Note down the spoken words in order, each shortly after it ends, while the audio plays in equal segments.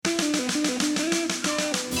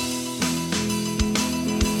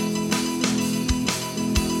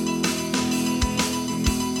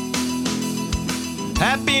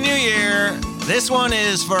Happy New Year. This one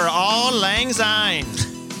is for all lang syne.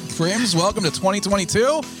 Friends, welcome to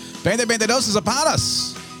 2022. Band-Aid Bandados is upon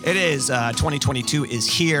us. It is. 2022 is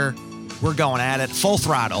here. We're going at it full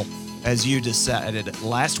throttle, as you decided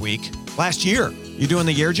last year. You doing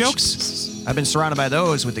the year jokes? I've been surrounded by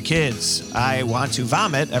those with the kids. I want to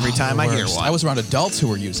vomit every time I hear one. I was around adults who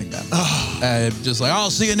were using them. Just like, I'll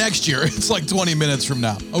see you next year. It's like 20 minutes from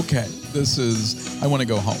now. Okay, I want to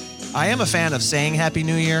go home. I am a fan of saying Happy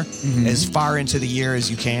New Year as far into the year as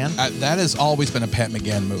you can. That has always been a Pat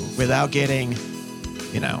McGann move. Without getting,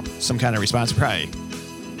 some kind of response. Probably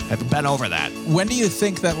have been over that. When do you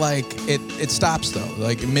think that, it stops, though?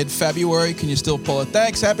 Like, mid-February, can you still pull it?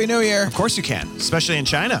 Thanks, Happy New Year. Of course you can, especially in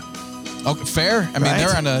China. Okay, fair. I mean,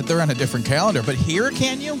 they're on a different calendar. But here,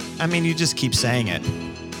 can you? I mean, you just keep saying it.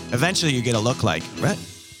 Eventually, you get a look like, what?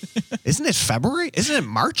 Isn't it February? Isn't it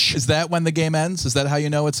March? Is that when the game ends? Is that how you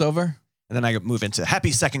know it's over? And then I move into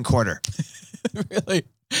happy second quarter. Really?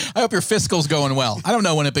 I hope your fiscal's going well. I don't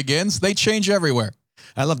know when it begins. They change everywhere.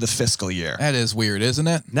 I love the fiscal year. That is weird, isn't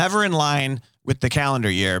it? Never in line with the calendar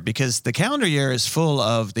year, because the calendar year is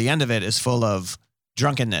the end of it is full of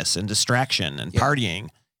drunkenness and distraction and partying.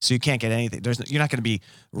 So you can't get anything. You're not going to be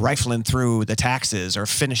rifling through the taxes or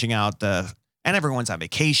finishing out and everyone's on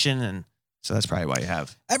vacation. And so that's probably why you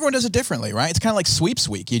have. Everyone does it differently, right? It's kind of like sweeps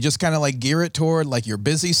week. You just kind of gear it toward your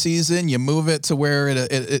busy season. You move it to where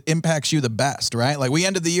it impacts you the best, right? Like we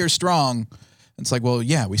ended the year strong. It's like, well,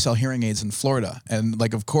 yeah, we sell hearing aids in Florida. And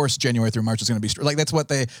of course, January through March is going to be strong. That's what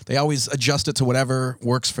they always adjust it to whatever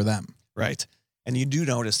works for them. Right. And you do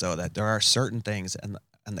notice, though, that there are certain things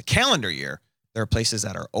in the calendar year. There are places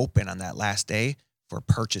that are open on that last day for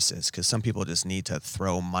purchases because some people just need to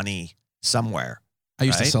throw money somewhere. I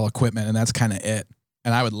used to sell equipment, and that's kind of it.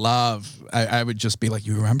 And I would just be like,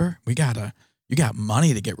 you remember? You got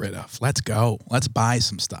money to get rid of. Let's go. Let's buy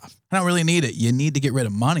some stuff. I don't really need it. You need to get rid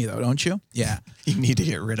of money, though, don't you? Yeah. You need to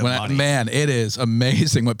get rid of money. Man, it is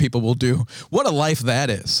amazing what people will do. What a life that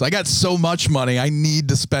is. I got so much money, I need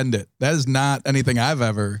to spend it. That is not anything I've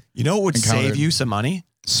ever what would save you some money?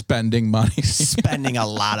 Spending money. Spending a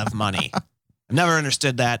lot of money. I've never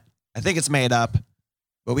understood that. I think it's made up,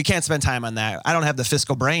 but we can't spend time on that. I don't have the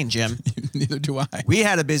fiscal brain, Jim. Neither do I. We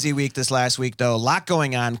had a busy week this last week, though. A lot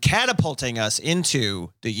going on, catapulting us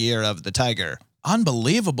into the year of the tiger.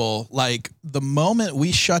 Unbelievable. The moment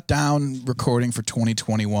we shut down recording for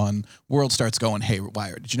 2021, world starts going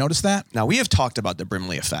haywire. Did you notice that? Now, we have talked about the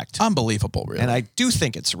Brimley effect. Unbelievable, really. And I do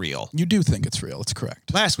think it's real. You do think it's real. It's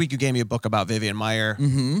correct. Last week, you gave me a book about Vivian Maier.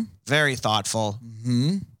 Mm-hmm. Very thoughtful.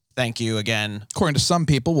 Mm-hmm. Thank you again. According to some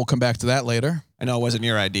people, we'll come back to that later. I know it wasn't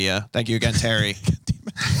your idea. Thank you again, Terry.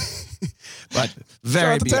 But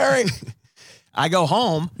very beautiful. Terry. I go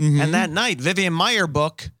home, and that night, Vivian Maier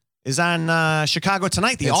book is on Chicago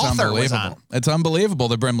Tonight. The author was on. It's unbelievable,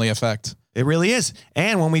 the Brimley effect. It really is.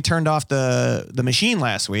 And when we turned off the machine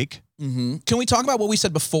last week. Mm-hmm. Can we talk about what we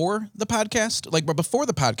said before the podcast? Before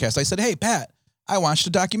the podcast, I said, hey, Pat, I watched a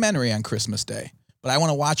documentary on Christmas Day, but I want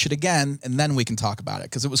to watch it again, and then we can talk about it.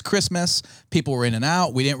 Because it was Christmas. People were in and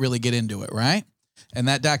out. We didn't really get into it, right? And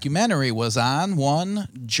that documentary was on one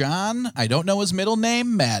John, I don't know his middle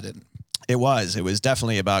name, Madden. It was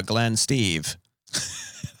definitely about Glenn Steve.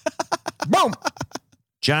 Boom!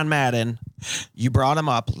 John Madden. You brought him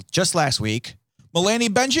up just last week. Mulaney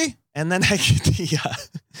Benji? And then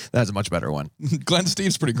that's a much better one. Glenn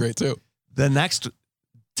Steve's pretty great, too. The next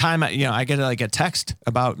time, I get a text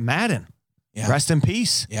about Madden. Yeah. Rest in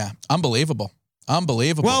peace. Yeah. Unbelievable.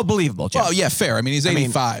 Well, believable, Jeff. Well, yeah, fair. I mean, he's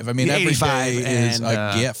 85. Every day is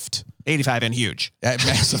a gift. 85 and huge.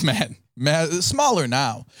 Massive man. Smaller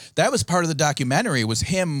now. That was part of the documentary, was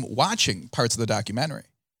him watching parts of the documentary.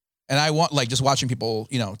 And I want just watching people,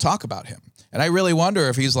 talk about him. And I really wonder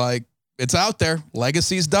if he's it's out there.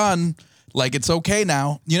 Legacy's done. It's okay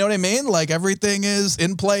now. You know what I mean? Everything is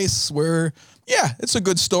in place where, yeah, it's a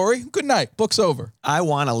good story. Good night. Book's over. I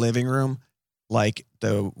want a living room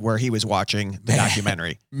where he was watching the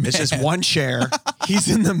documentary. It's just one chair. He's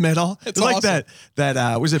in the middle. It's awesome.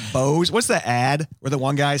 that was it Bose? What's the ad where the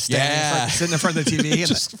one guy's sitting in front of the TV and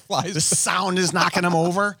just flies. The sound is knocking him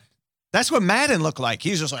over? That's what Madden looked like.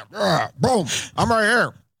 He's just boom, I'm right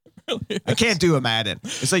here. Really I can't do a Madden.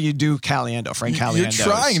 It's like you do Caliendo, Frank Caliendo. You're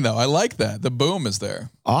trying, though. I like that. The boom is there.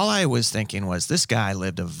 All I was thinking was this guy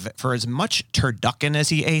lived for as much turducken as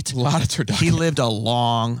he ate. A lot of turducken. He lived a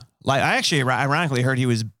long life. I actually ironically heard he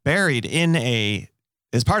was buried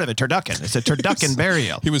as part of a turducken. It's a turducken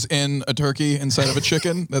burial. He was in a turkey inside of a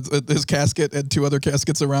chicken. That's his casket and two other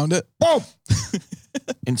caskets around it. Boom!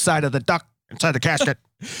 Inside the casket.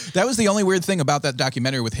 That was the only weird thing about that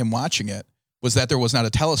documentary with him watching it, was that there was not a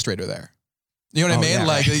telestrator there. You know what I mean? Yeah,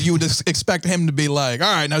 like right. you would expect him to be like,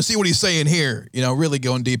 all right, now see what he's saying here. You know, really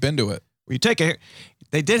going deep into it. You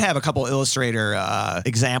they did have a couple illustrator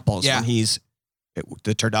examples when he's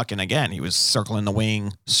the turducken again. He was circling the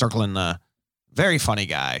wing, circling the very funny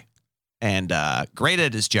guy, and great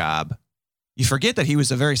at his job. You forget that he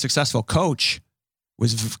was a very successful coach,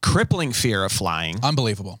 was crippling fear of flying.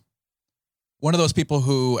 Unbelievable. One of those people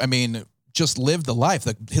who, I mean, just lived the life.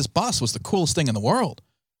 His bus was the coolest thing in the world.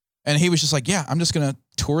 And he was just like, yeah, I'm just going to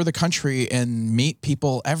tour the country and meet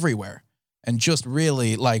people everywhere. And just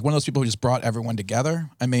really like one of those people who just brought everyone together.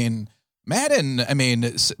 I mean, Madden,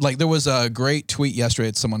 like there was a great tweet yesterday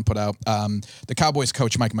that someone put out. The Cowboys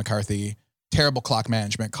coach, Mike McCarthy, terrible clock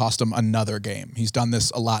management, cost him another game. He's done this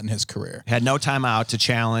a lot in his career. Had no timeout to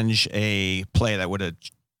challenge a play that would have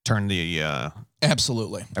turned the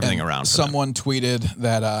absolutely everything around. Someone tweeted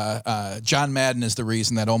that John Madden is the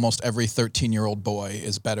reason that almost every 13-year-old boy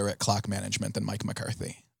is better at clock management than Mike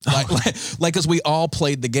McCarthy. Like, because we all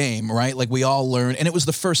played the game, right? Like we all learned, and it was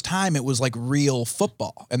the first time it was like real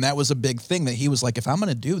football, and that was a big thing that he was like, if I'm going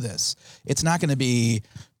to do this, it's not going to be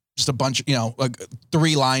just a bunch, like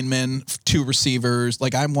 3 linemen, 2 receivers.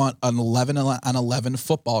 Like I want an 11 on 11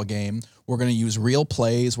 football game. We're going to use real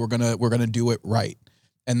plays. We're gonna do it right,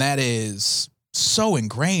 and that is so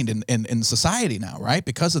ingrained in society now, right?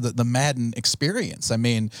 Because of the Madden experience. I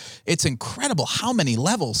mean, it's incredible how many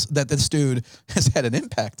levels that this dude has had an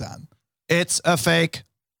impact on. It's a fake.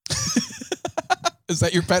 Is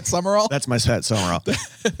that your pet Summerall? That's my pet Summerall.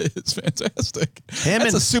 It's fantastic.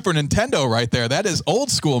 That's a Super Nintendo right there. That is old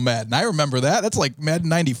school Madden. I remember that. That's like Madden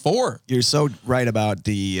 94. You're so right about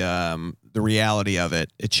the reality of it.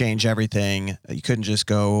 It changed everything. You couldn't just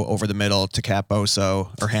go over the middle to Cap Boso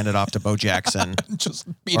or hand it off to Bo Jackson just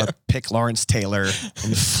or pick Lawrence Taylor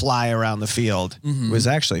and fly around the field. Mm-hmm. It was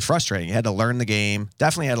actually frustrating. You had to learn the game.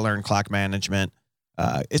 Definitely had to learn clock management.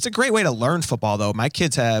 It's a great way to learn football, though. My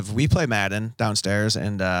kids we play Madden downstairs,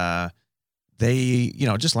 and they,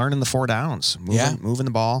 just learning the 4 downs, moving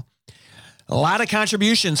the ball. A lot of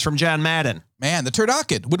contributions from John Madden. Man, the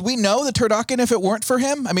turducken. Would we know the turducken if it weren't for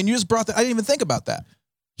him? I mean, you just brought that. I didn't even think about that.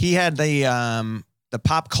 He had the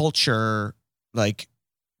pop culture, like,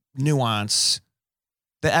 nuance,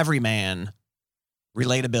 the everyman,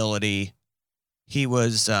 relatability. He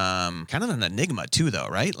was kind of an enigma, too, though,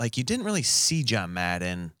 right? Like, you didn't really see John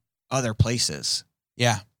Madden other places.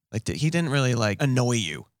 Yeah. Like, he didn't really, like, annoy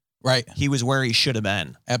you. Right. He was where he should have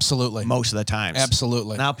been. Absolutely. Most of the times.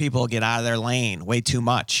 Absolutely. Now people get out of their lane way too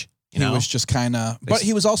much. He was just kind of, but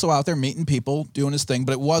he was also out there meeting people, doing his thing,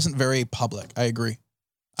 but it wasn't very public. I agree.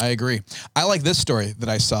 I like this story that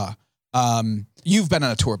I saw. You've been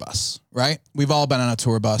on a tour bus, right? We've all been on a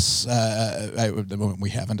tour bus. We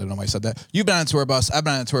haven't. I don't know why I said that. You've been on a tour bus. I've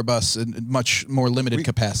been on a tour bus in much more limited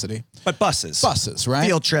capacity. But buses, right?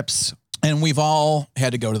 Field trips. And we've all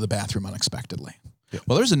had to go to the bathroom unexpectedly. Yep.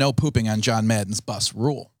 Well, there's a no pooping on John Madden's bus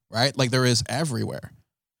rule, right? Like there is everywhere.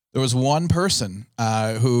 There was one person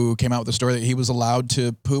who came out with the story that he was allowed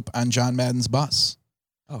to poop on John Madden's bus.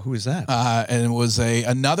 Oh, who is that? And it was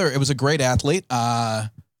a great athlete.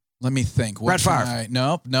 Let me think. Brett Favre.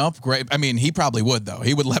 Nope. Great. I mean, he probably would, though.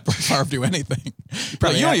 He would let Brett Favre do anything. You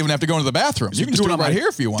don't even have to go into the bathroom. You can just do it right here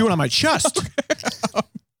if you want. Do it on my chest.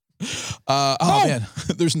 Man,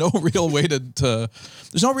 there's no real way to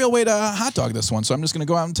hot dog this one. So I'm just going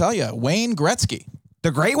to go out and tell you, Wayne Gretzky,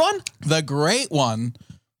 the great one,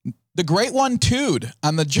 tooed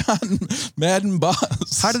on the John Madden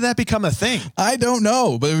bus. How did that become a thing? I don't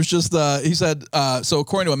know, but it was just he said. So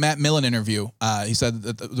according to a Matt Millen interview, he said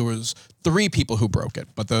that there was 3 people who broke it,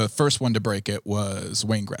 but the first one to break it was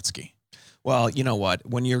Wayne Gretzky. Well, you know what?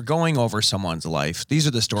 When you're going over someone's life, these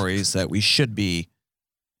are the stories that we should be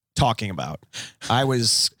talking about. I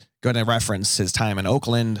was going to reference his time in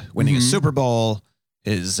Oakland, winning a Super Bowl,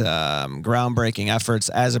 his groundbreaking efforts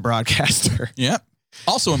as a broadcaster. Yeah.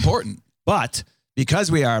 Also important. But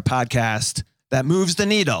because we are a podcast that moves the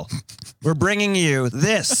needle, we're bringing you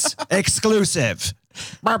this exclusive.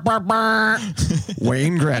 Wayne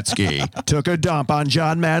Gretzky took a dump on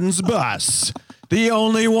John Madden's bus. The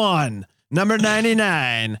only one. Number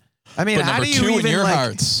 99. I mean, how do you even in your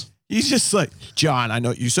hearts? He's just like, John, I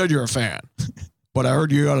know you said you're a fan, but I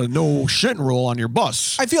heard you got a no shitting rule on your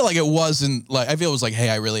bus. I feel like it wasn't like, I feel it was like, hey,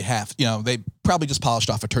 I really have, they probably just polished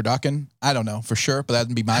off a turducken. I don't know for sure, but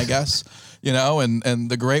that'd be my guess, and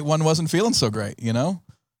the great one wasn't feeling so great, no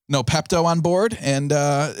Pepto on board, and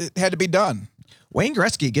it had to be done. Wayne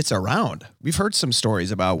Gretzky gets around. We've heard some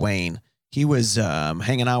stories about Wayne. He was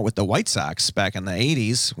hanging out with the White Sox back in the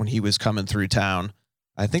 80s when he was coming through town.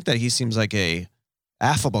 I think that he seems like a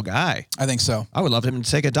affable guy. I think so. I would love him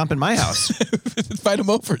to take a dump in my house. Invite him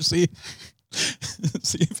over. See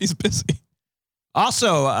if he's busy.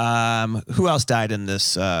 Also, who else died in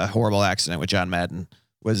this horrible accident with John Madden?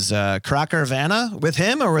 Was Crocker Vanna with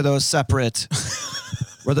him, or were those separate?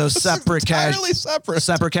 Were those separate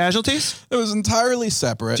separate casualties? It was entirely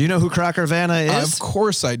separate. Do you know who Crocker Vanna is? Of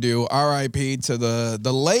course I do. R.I.P. to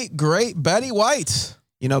the late great Betty White.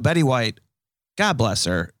 You know, Betty White, God bless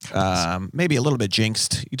her. Maybe a little bit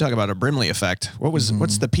jinxed. You talk about a Brimley effect.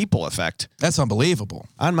 What's the People effect? That's unbelievable.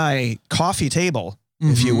 On my coffee table,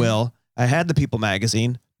 if you will, I had the People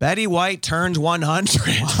magazine. Betty White turned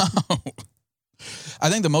 100. Wow. I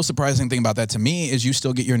think the most surprising thing about that to me is you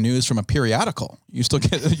still get your news from a periodical. You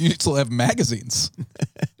still have magazines.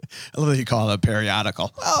 I love that you call it a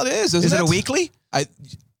periodical. Well, it is. Is it a weekly? I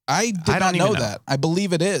did not know that. I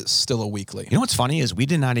believe it is still a weekly. You know what's funny is we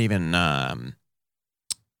did not even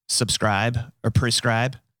subscribe or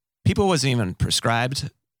prescribe. People wasn't even prescribed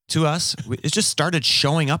to us. It just started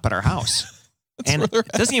showing up at our house. And it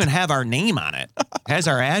doesn't even have our name on it. It has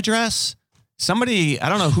our address. Somebody, I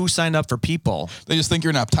don't know who signed up for People. They just think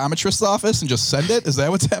you're an optometrist's office and just send it? Is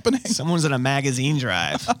that what's happening? Someone's in a magazine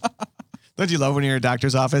drive. Don't you love when you're in a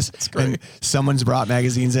doctor's office? It's great. And someone's brought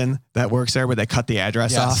magazines in that works there where they cut the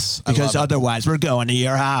address off? Because otherwise we're going to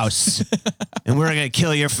your house and we're going to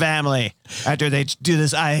kill your family after they do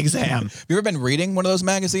this eye exam. Have you ever been reading one of those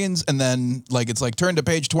magazines and then it's like turn to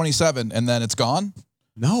page 27 and then it's gone?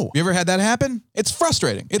 No. You ever had that happen? It's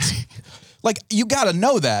frustrating. It's like, you got to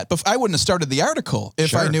know that. But I wouldn't have started the article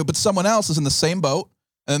if I knew, but someone else is in the same boat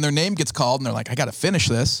and then their name gets called and they're like, I got to finish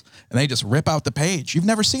this. And they just rip out the page. You've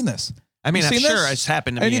never seen this. I mean, I'm sure it's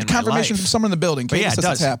happened to me. I need confirmation from someone in the building. But yeah, it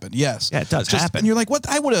does happen. Yes. Yeah, it does happen. And you're like, what?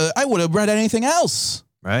 I would have read anything else.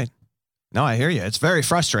 Right. No, I hear you. It's very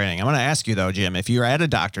frustrating. I'm going to ask you though, Jim, if you're at a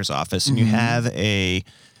doctor's office and you have a,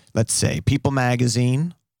 let's say, People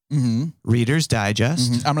magazine, Reader's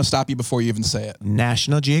Digest. I'm going to stop you before you even say it.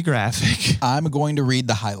 National Geographic. I'm going to read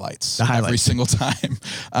the highlights every single time.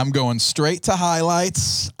 I'm going straight to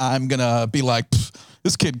highlights. I'm going to be like,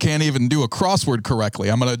 this kid can't even do a crossword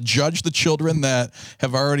correctly. I'm going to judge the children that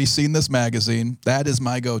have already seen this magazine. That is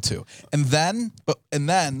my go-to. And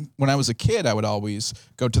then when I was a kid, I would always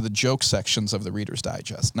go to the joke sections of the Reader's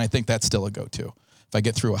Digest. And I think that's still a go-to if I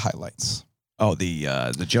get through a highlights. Oh,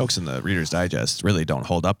 the jokes in the Reader's Digest really don't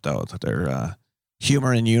hold up, though. They're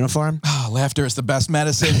humor in uniform. Oh, laughter is the best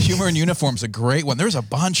medicine. Humor in uniform's a great one. There's a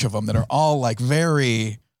bunch of them that are all like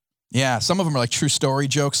very, some of them are like true story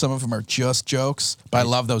jokes. Some of them are just jokes. But I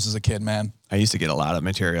love those as a kid, man. I used to get a lot of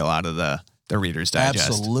material out of the Reader's Digest.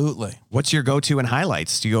 Absolutely. What's your go-to in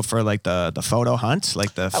highlights? Do you go for like the photo hunt? I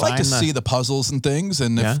like to see the puzzles and things,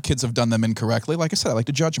 and if kids have done them incorrectly, like I said, I like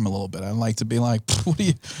to judge them a little bit. I like to be like,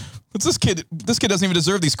 what's this kid? This kid doesn't even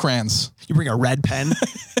deserve these crayons. You bring a red pen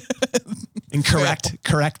and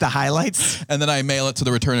correct the highlights. And then I mail it to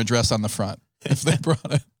the return address on the front if they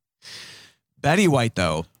brought it. Betty White,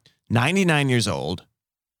 though, 99 years old,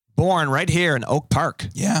 born right here in Oak Park.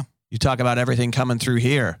 Yeah. You talk about everything coming through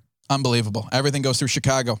here. Unbelievable. Everything goes through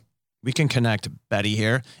Chicago. We can connect Betty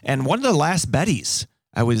here. And one of the last Bettys,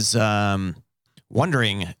 I was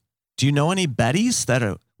wondering, do you know any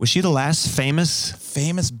Bettys was she the last famous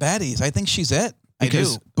Bettys? I think she's it.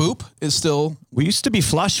 Because I do. Boop is still. We used to be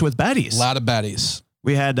flush with Bettys. A lot of Bettys.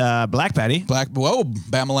 We had Black Betty. Whoa,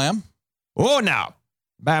 Bamalam. Oh, now.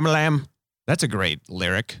 Bamalam. That's a great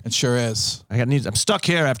lyric. It sure is. I'm stuck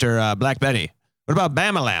here after Black Betty. What about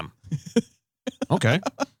Bamalam? Okay.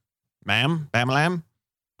 Ma'am, Bamalam.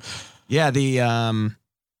 Yeah, the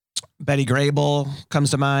Betty Grable comes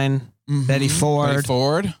to mind. Betty Ford.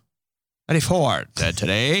 Betty Ford dead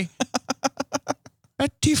today.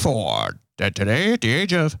 Betty Ford dead today at the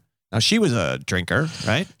age of... Now, she was a drinker,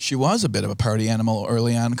 right? She was a bit of a party animal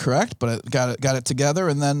early on, correct? But got it together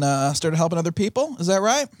and then started helping other people. Is that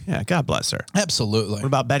right? Yeah, God bless her. Absolutely. What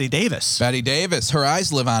about Betty Davis? Betty Davis. Her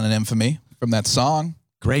eyes live on in infamy from that song.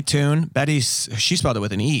 Great tune. She spelled it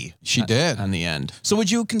with an E. She did. On the end. So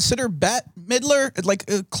would you consider Bette Midler like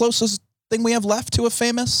the closest thing we have left to a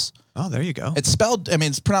famous? Oh, there you go. It's spelled,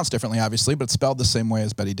 it's pronounced differently, obviously, but it's spelled the same way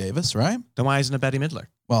as Betty Davis, right? Then why isn't it Betty Midler?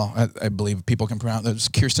 Well, I believe people can pronounce there's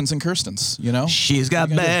Kirstens and Kirstens, you know? She's got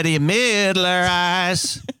Betty Midler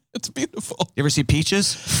eyes. It's beautiful. You ever see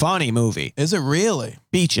Peaches? Funny movie. Is it really?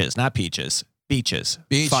 Beaches, not peaches. Beaches.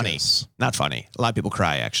 Funny. Not funny. A lot of people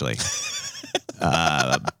cry, actually.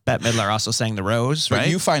 Bette Midler also sang The Rose, right? But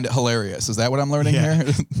you find it hilarious. Is that what I'm learning here?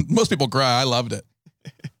 Most people cry. I loved it.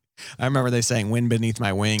 I remember they sang Wind Beneath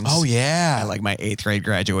My Wings. Oh, yeah. At like my 8th grade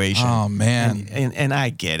graduation. Oh, man. And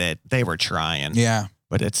I get it. They were trying. Yeah.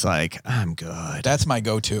 but it's like, I'm good. That's my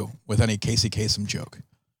go-to with any Casey Kasem joke.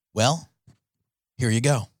 Well, here you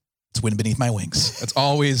go. It's Wind Beneath My Wings.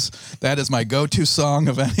 That is my go-to song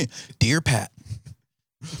of any. Dear Pat.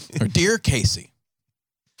 Or Dear Casey.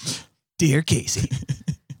 Dear Casey.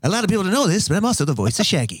 A lot of people don't know this, but I'm also the voice of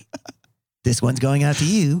Shaggy. This one's going out to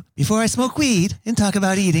you before I smoke weed and talk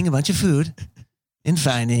about eating a bunch of food and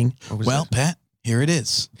finding. Well, Pat, here it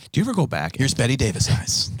is. Do you ever go back? Here's Betty Davis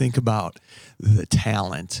eyes. Think about the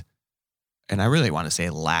talent, and I really want to say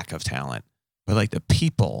lack of talent, but like the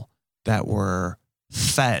people that were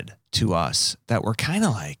fed to us that were kind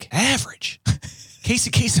of like average. Casey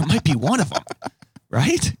Kasem might be one of them,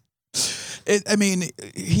 right?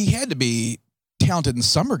 He had to be talented in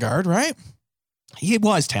some regard, right? He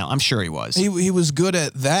was talented. I'm sure he was. He was good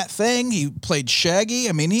at that thing. He played Shaggy.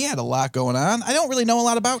 I mean, he had a lot going on. I don't really know a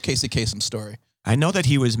lot about Casey Kasem's story. I know that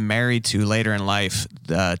he was married to later in life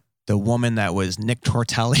the woman that was Nick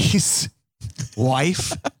Tortelli's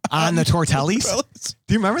wife on the Tortellis.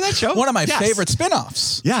 Do you remember that show? One of my favorite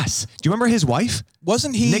spinoffs. Yes. Do you remember his wife?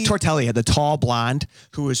 Wasn't he? Nick Tortelli had the tall blonde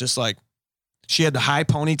who was just like, she had the high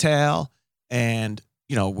ponytail and,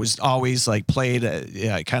 was always like played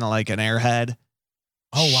kind of like an airhead.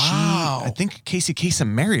 Oh, wow. I think Casey Kasem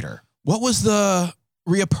married her. What was the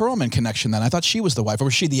Rhea Perlman connection then? I thought she was the wife, or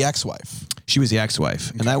was she the ex-wife? She was the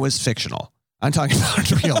ex-wife, and that was fictional. I'm talking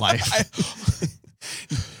about real life.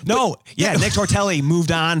 No, yeah, Nick Tortelli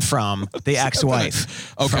moved on from the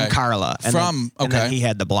ex-wife, from Carla. And then he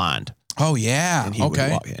had the blonde. Oh, yeah. And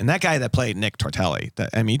and that guy that played Nick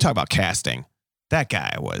Tortelli, you talk about casting. That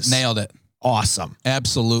guy was... Nailed it. Awesome.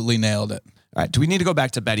 Absolutely nailed it. All right, do we need to go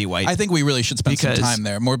back to Betty White? I think we really should spend some time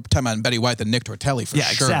there. More time on Betty White than Nick Tortelli, for sure.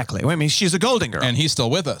 Yeah, exactly. I mean, she's a Golden Girl. And he's still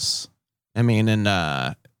with us. I mean, in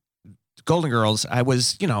Golden Girls, I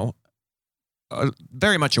was,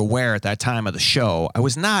 very much aware at that time of the show. I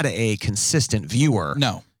was not a consistent viewer.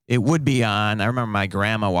 No. It would be on. I remember my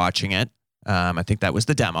grandma watching it. I think that was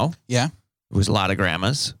the demo. Yeah. It was a lot of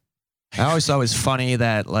grandmas. I always thought it was funny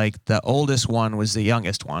that, like, the oldest one was the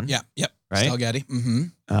youngest one. Yeah. Yep. Right? Stell Getty.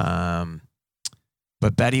 Mm-hmm.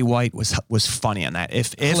 But Betty White was funny on that.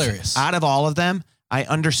 If hilarious. Out of all of them, I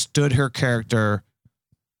understood her character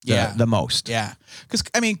the most. Yeah. Because,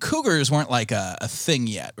 cougars weren't like a thing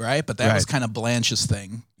yet, right? But that was kind of Blanche's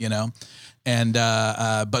thing, And,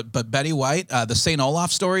 but Betty White, the St.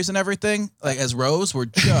 Olaf stories and everything, like as Rose, were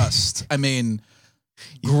just,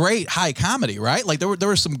 great high comedy, right? Like there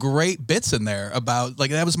were some great bits in there about,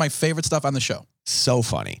 like, that was my favorite stuff on the show. So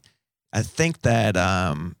funny. I think that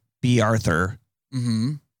B. Arthur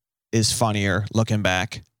is funnier looking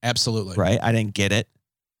back. Absolutely. Right? I didn't get it.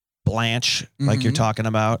 Blanche, like you're talking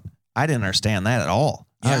about, I didn't understand that at all.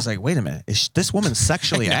 Yeah. I was like, wait a minute. Is this woman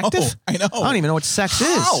sexually active? I know. I don't even know what sex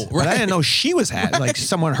is. But I didn't know she was like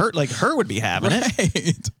someone hurt like her would be having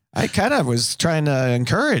it. I kind of was trying to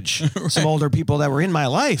encourage some older people that were in my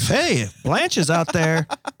life. Hey, Blanche is out there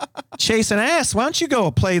chasing ass. Why don't you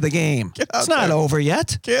go play the game? It's not over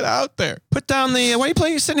yet. Get out there. Put down the, why are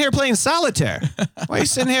you sitting here playing solitaire? Why are you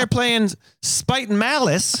sitting here playing Spite and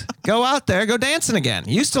Malice? Go out there, go dancing again.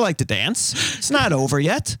 You used to like to dance. It's not over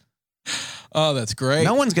yet. Oh, that's great.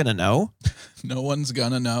 No one's going to know. No one's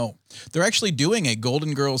going to know. They're actually doing a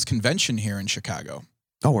Golden Girls convention here in Chicago.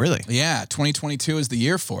 Oh, really? Yeah, 2022 is the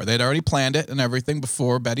year for. They'd already planned it and everything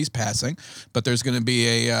before Betty's passing, but there's going to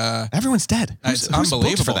be a... Everyone's dead. It's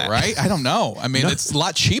unbelievable, right? I don't know. It's a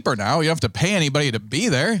lot cheaper now. You don't have to pay anybody to be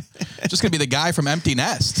there. It's just going to be the guy from Empty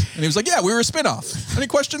Nest. And he was like, yeah, we were a spinoff. Any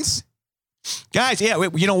questions? Guys, yeah,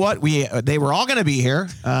 you know what? They were all going to be here.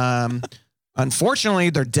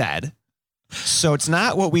 Unfortunately, they're dead. So it's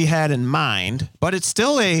not what we had in mind, but it's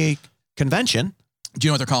still a convention. Do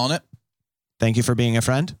you know what they're calling it? Thank you for being a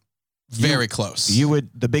friend. Very close.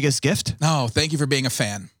 The biggest gift? No, thank you for being a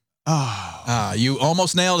fan. Oh. You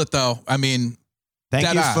almost nailed it, though.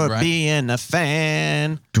 Thank you for being a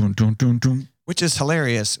fan. Dun, dun, dun, dun. Which is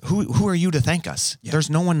hilarious. Who are you to thank us? Yeah.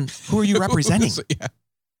 There's no one. Who are you representing? Yeah.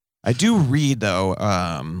 I do read,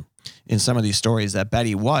 though, in some of these stories that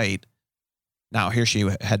Betty White, now here she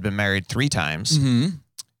had been married 3 times,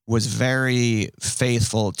 was very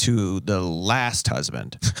faithful to the last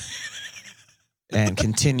husband. And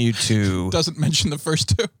continued to... Doesn't mention the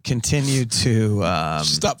first 2. Continued to...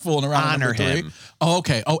 stop fooling around. Honor him. Oh,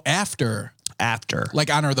 okay. Oh, after.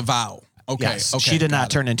 Like honor the vow. Okay. Yes. Okay. She did not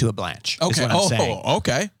turn into a Blanche. Okay. Is what I'm saying.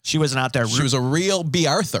 Okay. She wasn't out there. She was a real B.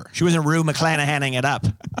 Arthur. She wasn't Rue McClanahaning it up,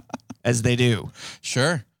 as they do.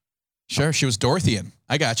 Sure. She was Dorothian.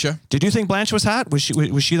 I gotcha. Did you think Blanche was hot? Was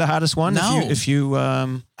she the hottest one? No. If you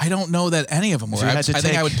I don't know that any of them were. So you I had to think I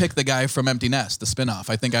take- would pick the guy from Empty Nest, the spinoff.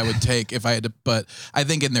 I think I would take if I had to. But I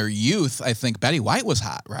think in their youth, I think Betty White was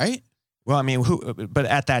hot, right? well, I mean, but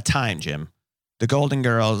at that time, Jim, the Golden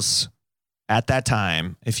Girls, at that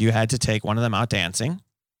time, if you had to take one of them out dancing,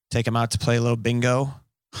 take them out to play a little bingo.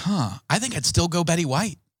 Huh. I think I'd still go Betty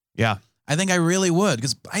White. Yeah. I think I really would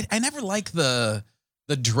because I never liked the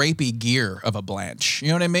drapey gear of a Blanche. You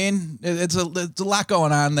know what I mean? It's a lot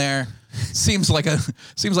going on there. Seems like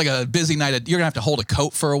a busy night. You're gonna have to hold a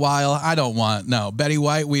coat for a while. I don't want Betty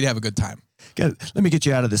White. We'd have a good time. Let me get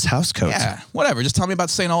you out of this house coat. Yeah, whatever. Just tell me about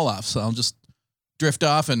St. Olaf's. I'll just drift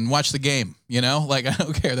off and watch the game. You know, like I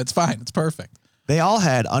don't care. That's fine. It's perfect. They all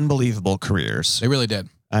had unbelievable careers. They really did.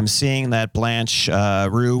 I'm seeing that Blanche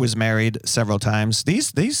Rue was married several times.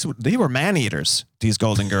 They were man eaters. These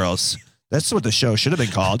Golden Girls. That's what the show should have been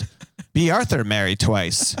called. B. Arthur married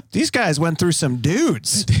twice. These guys went through some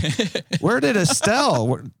dudes. Where did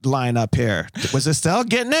Estelle line up here? Was Estelle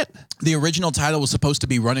getting it? The original title was supposed to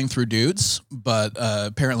be Running Through Dudes, but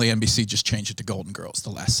apparently NBC just changed it to Golden Girls the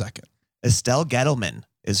last second. Estelle Gettleman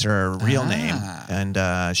is her real name,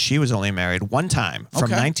 and she was only married one time from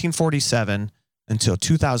 1947 until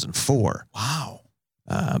 2004. Wow.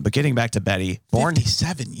 But getting back to Betty, born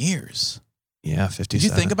 57 years. Yeah, 57. Did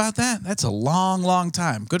you think about that? That's a long, long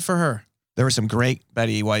time. Good for her. There were some great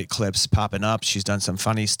Betty White clips popping up. She's done some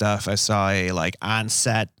funny stuff. I saw a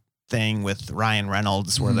on-set thing with Ryan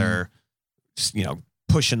Reynolds where they're,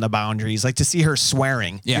 pushing the boundaries. Like to see her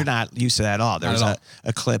swearing. Yeah. You're not used to that at all. There was Not at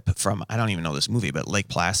a clip from, I don't even know this movie, but Lake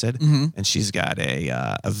Placid. And she's got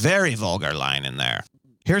a very vulgar line in there.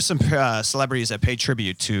 Here's some celebrities that pay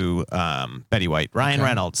tribute to Betty White. Ryan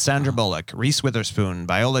Reynolds, Sandra Bullock, Reese Witherspoon,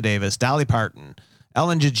 Viola Davis, Dolly Parton,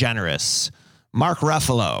 Ellen DeGeneres, Mark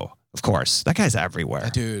Ruffalo, of course. That guy's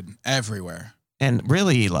everywhere. Dude, everywhere. And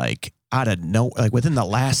really, within the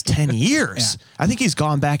last 10 years, I think he's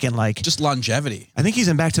gone back in Just longevity. I think he's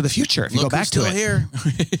in Back to the Future. If you go back to it. Here.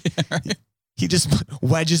 He just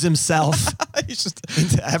wedges himself He's just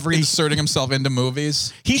into every... inserting himself into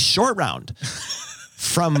movies. He's Short Round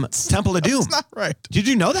from Temple of Doom. That's not right. Did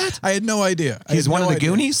you know that? I had no idea. He's one of the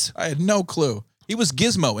Goonies? I had no clue. He was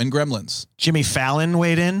Gizmo in Gremlins. Jimmy Fallon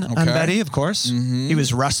weighed in on Betty, of course. He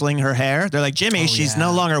was rustling her hair. They're like, Jimmy, she's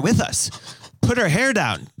no longer with us. Put her hair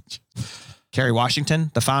down. Kerry Washington,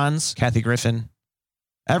 the Fonz, Kathy Griffin.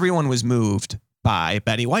 Everyone was moved by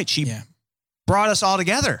Betty White. She brought us all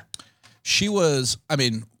together. She was,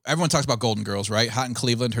 everyone talks about Golden Girls, right? Hot in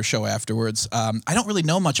Cleveland, her show afterwards. I don't really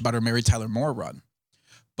know much about her Mary Tyler Moore run,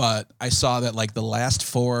 but I saw that the last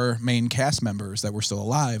 4 main cast members that were still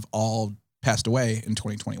alive all passed away in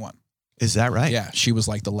 2021. Is that right? Yeah, she was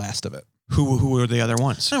the last of it. Who were the other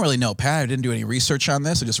ones? I don't really know, Pat. I didn't do any research on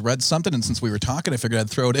this. I just read something, and since we were talking, I figured I'd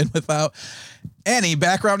throw it in without any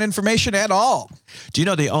background information at all. Do you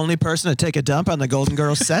know the only person to take a dump on the Golden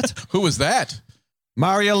Girls set? Who was that?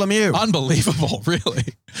 Mario Lemieux. Unbelievable, really.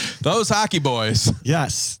 Those hockey boys.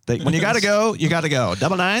 Yes. When you got to go, you got to go.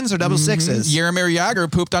 Double nines or double sixes? Jaromir Jagr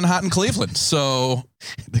pooped on Hot in Cleveland, so...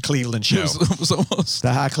 The Cleveland Show. It was almost...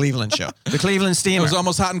 The Hot Cleveland Show. The Cleveland It Steamer. was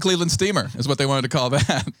almost Hot in Cleveland Steamer, is what they wanted to call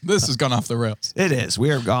that. This has gone off the rails. It is.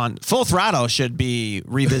 We are gone. Full Throttle should be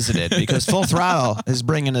revisited because Full Throttle is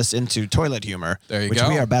bringing us into toilet humor, There you which go.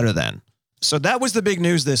 we are better than. So that was the big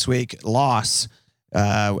news this week. Loss.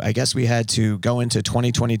 I guess we had to go into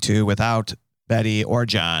 2022 without Betty or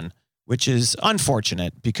John, which is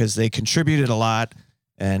unfortunate because they contributed a lot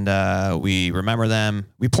and we remember them.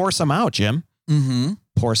 We pour some out, Jim. Mm-hmm.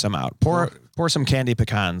 Pour some out. Pour some candy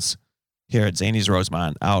pecans here at Zany's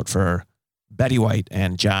Rosemont out for Betty White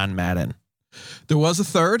and John Madden. There was a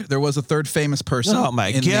third famous person. Oh,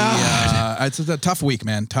 my God. It's a tough week,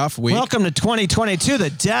 man. Tough week. Welcome to 2022, the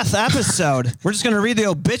death episode. We're just going to read the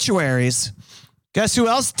obituaries. Guess who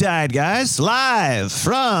else died, guys? Live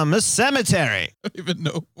from the cemetery. I don't even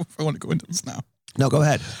know if I want to go into this now. No, go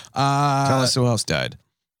ahead. Tell us who else died.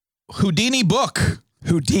 Houdini Book.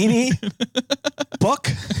 Houdini? Book?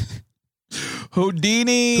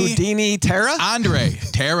 Houdini Terra? Andre.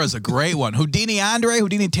 Terra's a great one. Houdini Andre,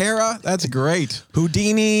 Houdini Terra. That's great.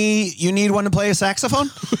 Houdini, you need one to play a saxophone?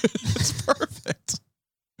 That's perfect.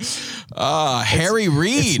 Harry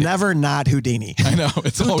Reid. It's never not Houdini. I know.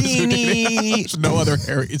 It's always Houdini. Houdini. There's no other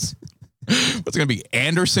Harrys. What's it going to be?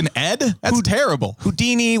 Anderson Ed? That's terrible.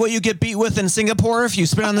 Houdini, what you get beat with in Singapore if you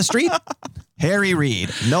spit on the street? Harry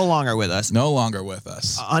Reid, no longer with us. No longer with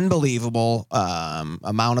us. Unbelievable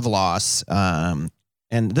amount of loss. And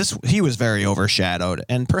he was very overshadowed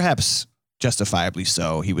and perhaps justifiably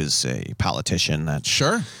so. He was a politician that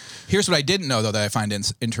Sure. Here's what I didn't know, though, that I find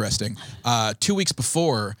interesting. 2 weeks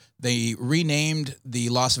before, they renamed the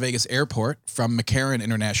Las Vegas airport from McCarran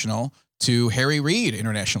International to Harry Reid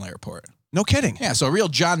International Airport. No kidding. Yeah, so a real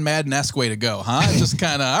John Madden-esque way to go, huh? Just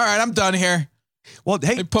kind of, all right, I'm done here. Well,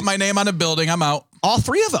 hey, They put my name on the building. I'm out. all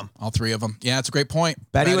three of them. All three of them. Yeah, that's a great point.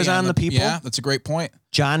 Betty was on the People. Yeah, that's a great point.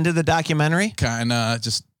 John did the documentary. Kind of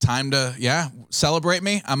just time to, celebrate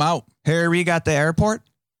me. I'm out. Harry Reid got the airport.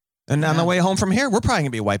 And on the way home from here, we're probably going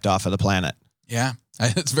to be wiped off of the planet. Yeah,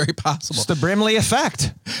 it's very possible. It's the Brimley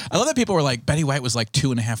effect. I love that people were like, Betty White was like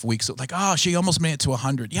 2.5 weeks. Like, oh, she almost made it to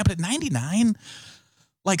 100. Yeah, but at 99,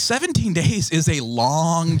 like 17 days is a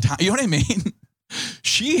long time. You know what I mean?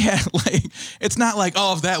 She had it's not like,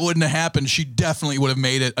 oh, if that wouldn't have happened, she definitely would have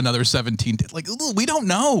made it another 17 days. Like, we don't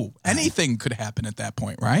know. Anything could happen at that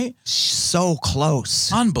point, right? So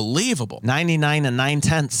close. Unbelievable. 99 and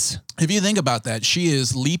 9/10. If you think about that, she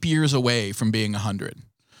is leap years away from being 100.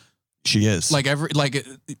 She is.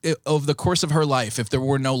 Over the course of her life, if there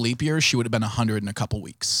were no leap years, she would have been 100 in a couple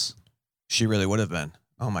weeks. She really would have been.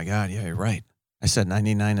 Oh, my God. Yeah, you're right. I said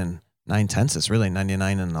 99 and 9/10. It's really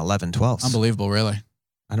 99 and 11/12. Unbelievable, really.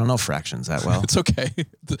 I don't know fractions that well. It's okay.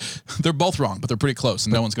 They're both wrong, but they're pretty close,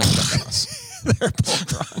 and no one's going to check on us. They're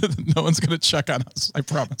both wrong. No one's going to check on us. I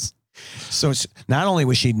promise. So not only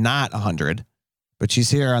was she not 100, but she's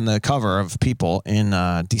here on the cover of People in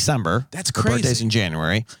December. That's Her crazy. birthday's in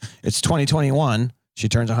January. It's 2021. She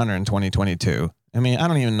turns 100 in 2022. I mean, I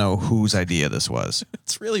don't even know whose idea this was.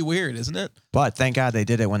 It's really weird, isn't it? But thank God they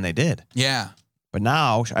did it when they did. Yeah. But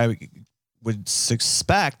now I would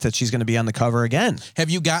suspect that she's going to be on the cover again. Have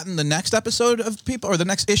you gotten the next episode of People, or the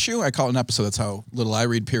next issue? I call it an episode. That's how little I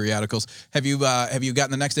read periodicals. Have you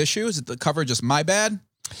gotten the next issue? Is it the cover just my bad?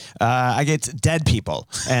 I get Dead People,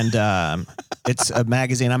 and it's a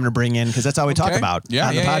magazine I'm going to bring in because that's all we talk about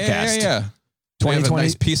on the podcast. Yeah. 2020 a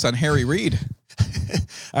nice piece on Harry Reid.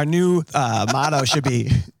 Our new motto should be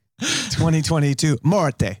 2022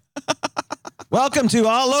 Morte. Welcome to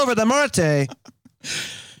All Over the Morte.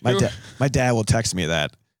 My dad will text me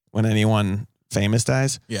that when anyone famous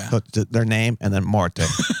dies. Yeah. Their name and then Morte.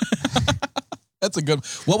 That's a good.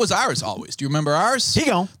 What was ours always? Do you remember ours? He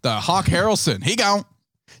gone. The Hawk Harrelson. He gone.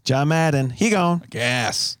 John Madden. He gone.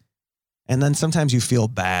 Yes. And then sometimes you feel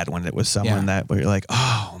bad when it was someone that where you're like,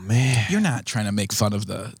 oh man. You're not trying to make fun of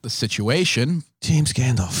the situation. James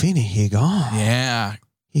Gandolfini. He gone. Yeah.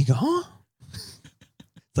 He gone.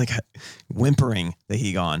 It's like whimpering that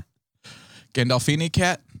he gone. Gandolfini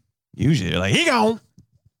cat. Usually you're like, he gone.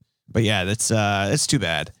 But yeah, it's too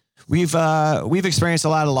bad. We've experienced a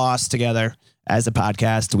lot of loss together as a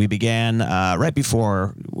podcast. We began right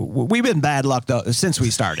before. We've been bad luck though since we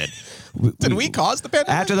started. Did we cause the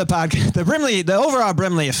pandemic? After the podcast, the overall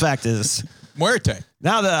Brimley effect is Muerte.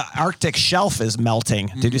 now the Arctic shelf is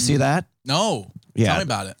melting. Did you see that? No. Yeah. Tell me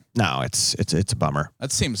about it. No, it's a bummer.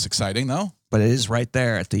 That seems exciting, though. But it is right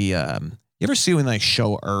there at the. You ever see when they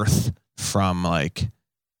show Earth from like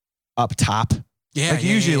up top? Yeah. Like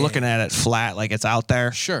usually looking at it flat, like it's out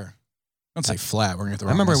there. Sure. Don't say flat. We're gonna get the I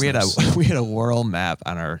wrong. remember listeners. we had a world map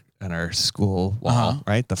on our school wall,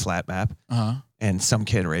 right? The flat map. And some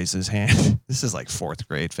kid raised his hand. This is like 4th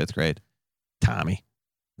grade, 5th grade. Tommy.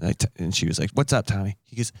 And she was like, "What's up, Tommy?"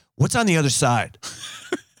 He goes, "What's on the other side?"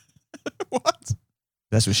 What?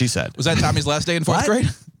 That's what she said. Was that Tommy's last day in 4th grade?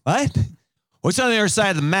 What? What's on the other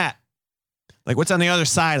side of the map? Like, what's on the other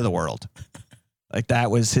side of the world? Like,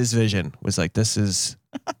 that was his vision, was like, this is.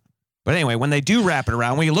 But anyway, when they do wrap it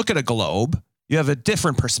around, when you look at a globe, you have a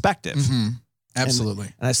different perspective. Mm-hmm.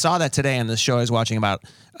 Absolutely. And I saw that today in the show I was watching about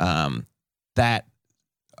that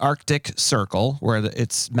Arctic Circle where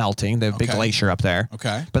it's melting, the big glacier up there.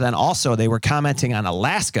 Okay. But then also they were commenting on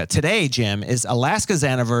Alaska. Today, Jim, is Alaska's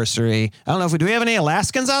anniversary. I don't know if do we have any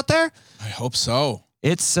Alaskans out there? I hope so.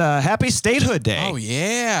 It's Happy Statehood Day. Oh,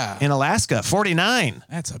 yeah. In Alaska, 49.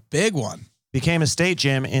 That's a big one. Became a state,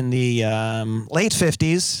 Jim, in the late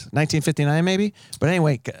 50s, 1959 maybe. But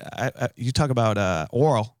anyway, you talk about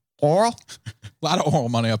oral. Oral? A lot of oral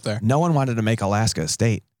money up there. No one wanted to make Alaska a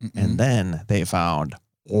state. And then they found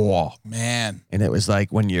oil. Man. And it was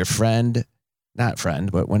like when your friend, not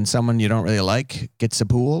friend, but when someone you don't really like gets a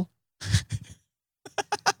pool.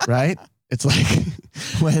 Right? It's like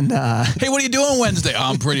when... hey, what are you doing Wednesday?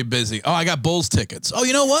 Oh, I'm pretty busy. Oh, I got Bulls tickets. Oh,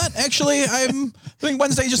 you know what? Actually, I think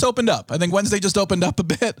Wednesday just opened up. A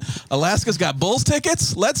bit. Alaska's got Bulls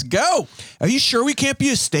tickets. Let's go. Are you sure we can't be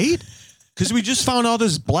a state? Because we just found all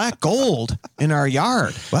this black gold in our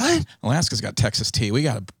yard. What? Alaska's got Texas tea. We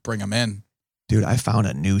got to bring them in. Dude, I found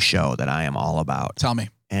a new show that I am all about. Tell me.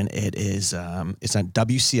 And it is, it's on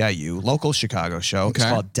WCIU, local Chicago show. Okay. It's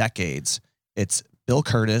called Decades. It's Bill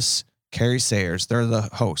Curtis, Carrie Sayers. They're the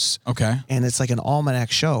hosts. Okay. And it's like an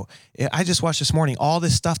almanac show. I just watched this morning all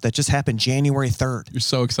this stuff that just happened January 3rd. You're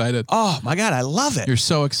so excited. Oh my God, I love it. You're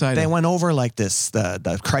so excited. They went over like this,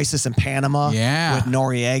 the crisis in Panama with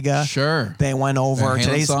Noriega. Sure. They went over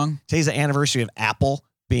today's the anniversary of Apple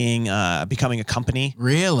being becoming a company.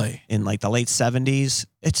 Really? In like the late 70s.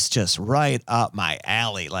 It's just right up my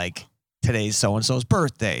alley. Like today's so-and-so's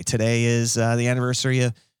birthday. Today is the anniversary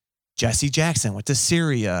of Jesse Jackson went to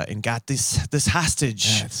Syria and got this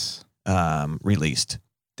hostage released.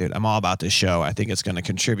 Dude, I'm all about this show. I think it's going to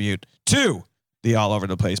contribute to the All Over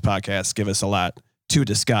the Place podcast. Give us a lot to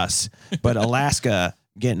discuss. But Alaska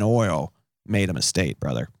getting oil made a mistake,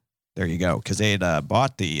 brother. There you go. Because they had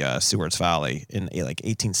bought the Seward's Folly in like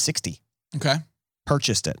 1860. Okay.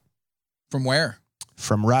 Purchased it. From where?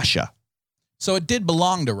 From Russia. So it did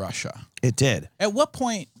belong to Russia. It did. At what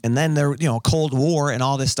point? And then there, Cold War and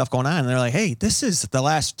all this stuff going on. And they're like, hey, this is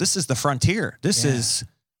the frontier. This is,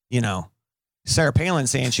 Sarah Palin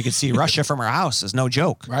saying she could see Russia from her house is no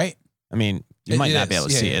joke. Right. I mean, you might not be able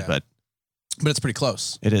to see it, but it's pretty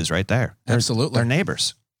close. It is right there. Absolutely. They're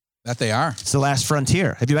neighbors. That they are. It's the last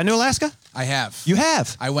frontier. Have you been to Alaska? I have. You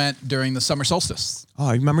have? I went during the summer solstice. Oh,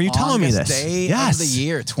 I remember you telling me this. Day of the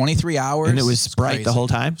year, 23 hours. And it was bright crazy. The whole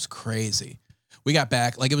time? It was crazy. We got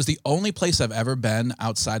back, it was the only place I've ever been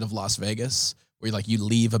outside of Las Vegas where you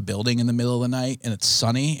leave a building in the middle of the night and it's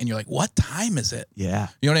sunny and you're like, what time is it? Yeah.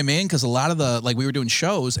 You know what I mean? Because a lot of we were doing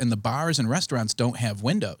shows and the bars and restaurants don't have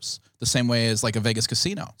windows the same way as like a Vegas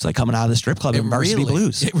casino. It's like coming out of the strip club in Varsity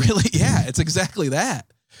Blues. It really, it's exactly that.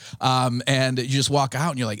 And you just walk out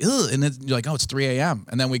and you're like, ugh, and then you're like, oh, it's 3 a.m.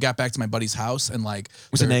 And then we got back to my buddy's house and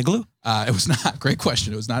was it an igloo? It was not. Great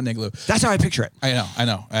question. It was not an igloo. That's how I picture it. I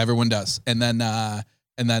know. Everyone does. And then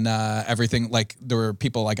everything, there were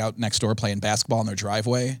people out next door playing basketball in their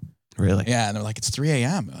driveway. Really? Yeah. And they're like, it's 3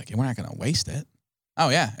 a.m. They're like, we're not going to waste it. Oh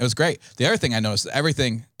yeah. It was great. The other thing I noticed,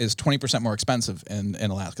 everything is 20% more expensive in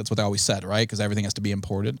Alaska. That's what they always said, right? Because everything has to be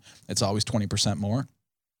imported. It's always 20% more.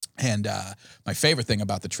 And my favorite thing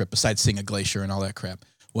about the trip, besides seeing a glacier and all that crap,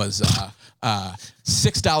 was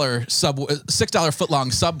 $6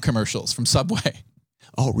 foot-long sub commercials from Subway.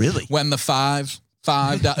 Oh, really? When the $5,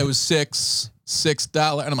 it was $6,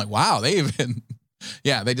 and I'm like, wow, they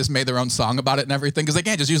just made their own song about it and everything because they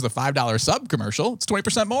can't just use the $5 sub commercial. It's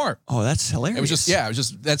 20% more. Oh, that's hilarious. It was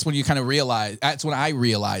just that's when you kind of realize. That's when I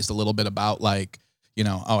realized a little bit about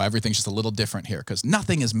everything's just a little different here because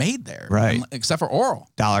nothing is made there, right? Except for oral.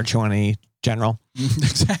 $1.20 General.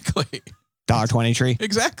 Exactly. $1.20 Tree.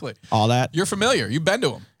 Exactly. All that. You're familiar. You've been to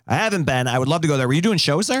them. I haven't been. I would love to go there. Were you doing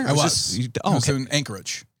shows there? I was. I was in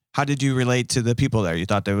Anchorage. How did you relate to the people there? You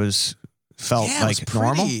thought felt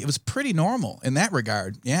normal? It was pretty normal in that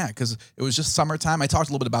regard. Yeah, because it was just summertime. I talked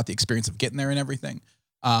a little bit about the experience of getting there and everything.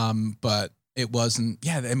 But it wasn't.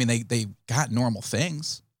 Yeah, I mean they got normal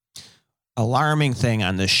things. Alarming thing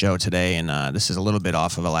on this show today, and this is a little bit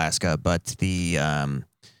off of Alaska, but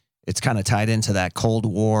it's kind of tied into that Cold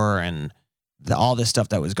War and all this stuff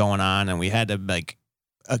that was going on, and we had to make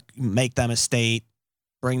them a state,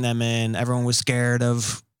 bring them in. Everyone was scared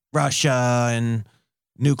of Russia and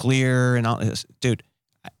nuclear and all this. Dude,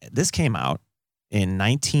 this came out in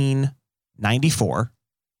 1994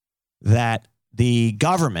 that the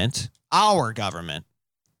government, our government,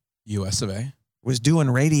 U.S. of A., was doing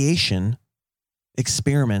radiation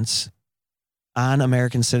experiments on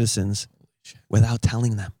American citizens without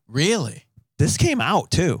telling them. Really? This came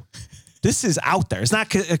out too. This is out there. It's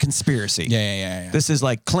not a conspiracy. Yeah. This is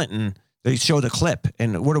like Clinton. They showed a clip.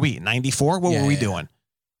 And what are we, 94? What were we doing?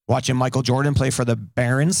 Watching Michael Jordan play for the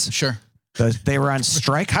Barons? Sure. They were on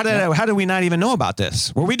strike. How did we not even know about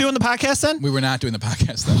this? Were we doing the podcast then? We were not doing the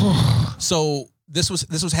podcast then. So this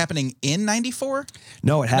was happening in 94?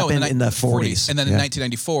 No, it happened in the 40s. And then in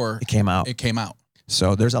 1994, it came out.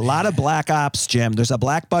 So there's a lot of black ops, Jim. There's a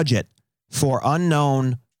black budget for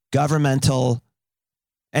unknown governmental,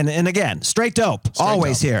 and again, straight dope.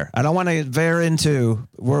 Always here. I don't want to veer into,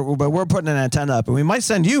 but we're putting an antenna up, and we might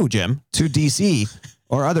send you, Jim, to DC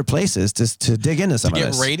or other places to dig into some of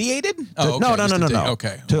this. To get radiated? Oh, okay. No.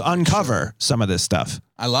 Okay. To uncover some of this stuff.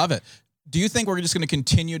 I love it. Do you think we're just going to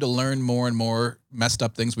continue to learn more and more messed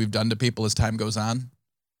up things we've done to people as time goes on?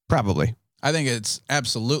 Probably. I think it's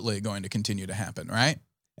absolutely going to continue to happen, right?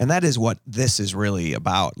 And that is what this is really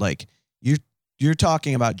about. Like you're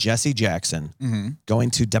talking about Jesse Jackson going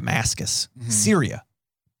to Damascus, Syria,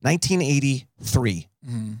 1983,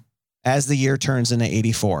 as the year turns into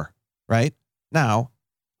 84, right? Now,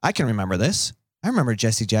 I can remember this. I remember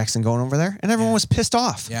Jesse Jackson going over there, and everyone was pissed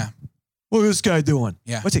off. Yeah. What is this guy doing?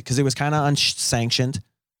 Yeah. What's it? Because it was kind of unsanctioned.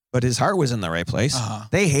 but his heart was in the right place.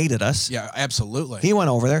 They hated us. Yeah, absolutely. He went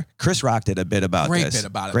over there. Chris Rock did a bit about Great this. bit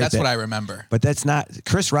about it. Great That's bit. what I remember. But that's not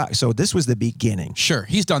Chris Rock. So this was the beginning. Sure,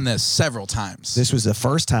 he's done this several times. This was the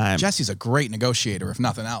first time. Jesse's a great negotiator, if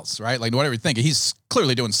nothing else, right? Like, whatever you think, he's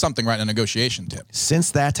clearly doing something right in a negotiation tip.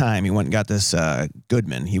 Since that time, he went and got this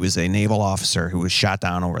Goodman. He was a naval officer who was shot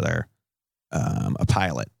down over there, a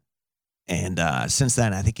pilot. And since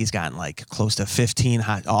then, I think he's gotten like close to 15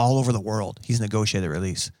 all over the world. He's negotiated a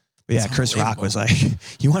release. But yeah, Chris Rock was like,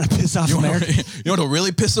 you want to piss off America? You know what'll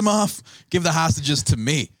really piss him off? Give the hostages to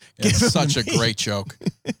me. It's such a great joke.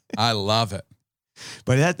 I love it.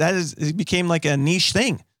 But it became like a niche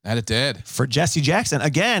thing. That it did. For Jesse Jackson.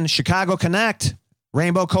 Again, Chicago Connect,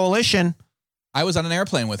 Rainbow Coalition. I was on an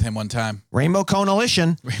airplane with him one time. Rainbow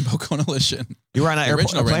Coalition. Rainbow Coalition. You were on an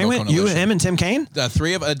Original plane Rainbow with you, Coalition. him, and Tim Kaine? The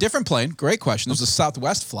three of a different plane. Great question. It was a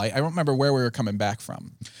Southwest flight. I don't remember where we were coming back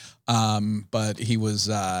from. But he was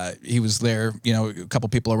there, you know, a couple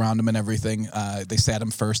people around him and everything. They sat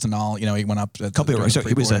him first and all, you know, he went up. A couple people. So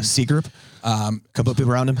he was a C group. A couple of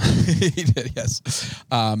people around him. He did, yes.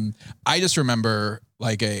 I just remember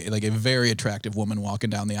like a very attractive woman walking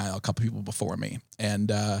down the aisle, a couple people before me, and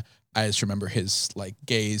I just remember his like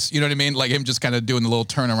gaze, you know what I mean? Like him just kind of doing the little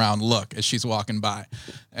turnaround look as she's walking by.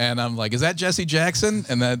 And I'm like, is that Jesse Jackson?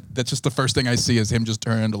 And that's just the first thing I see is him just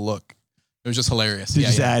turning to look. It was just hilarious. Did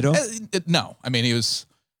you say I don't? No. I mean, I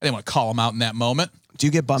didn't want to call him out in that moment. Do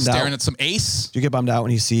you get bummed out? Staring at some ace. Do you get bummed out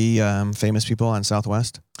when you see famous people on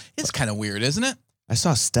Southwest? It's kind of weird, isn't it? I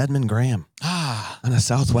saw Stedman Graham on a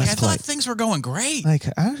Southwest I flight. thought things were going great. Like,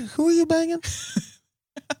 who are you banging?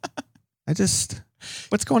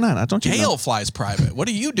 What's going on? Don't you know? Gale flies private. What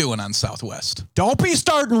are you doing on Southwest? Don't be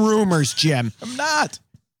starting rumors, Jim. I'm not.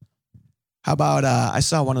 How about I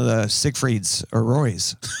saw one of the Siegfrieds or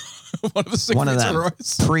Roy's. One of the Siegfrieds One of them. or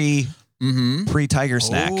Roy's? Pre-Tiger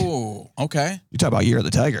snack. Oh, okay. You talk about Year of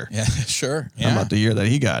the Tiger. Yeah, sure. How about the year that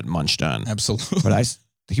he got munched on? Absolutely. But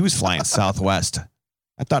he was flying Southwest.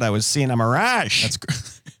 I thought I was seeing a mirage. That's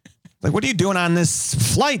great. Like, what are you doing on this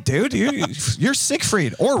flight, dude? You're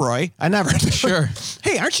Siegfried or Roy. I never. Sure.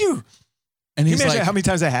 Hey, aren't you? And he's like, how many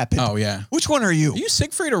times that happened? oh, yeah. Which one are you? Are you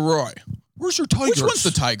Siegfried or Roy? Where's your tiger? Which one's the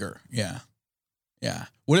tiger? Yeah. Yeah.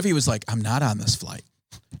 What if he was like, I'm not on this flight,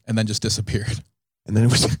 and then just disappeared? And then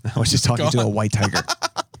I was just talking to a white tiger.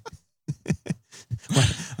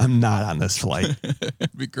 I'm not on this flight.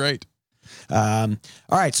 It'd be great. All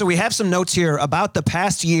right. So we have some notes here about the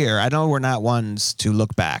past year. I know we're not ones to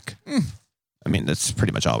look back. I mean, that's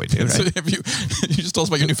pretty much all we do, So right? if you just told us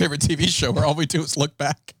about your new favorite TV show where all we do is look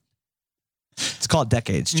back. It's called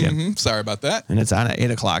Decades, Jim. Sorry about that. And it's on at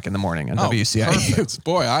 8 o'clock in the morning on WCIU. Perfect.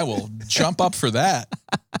 Boy, I will jump up for that.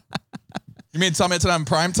 You mean tell me it's on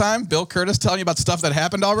prime time? Bill Curtis telling you about stuff that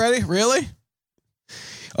happened already? Really?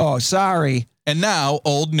 Oh, sorry. And now,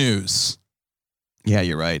 old news. Yeah,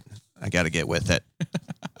 you're right. I got to get with it.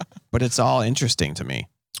 But it's all interesting to me.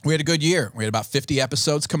 We had a good year. We had about 50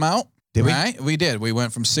 episodes come out. Did we? Right? We did. We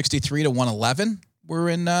went from 63 to 111. We're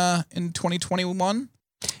in 2021.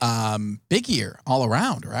 Big year all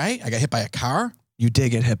around, right? I got hit by a car. You did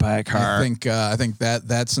get hit by a car. I think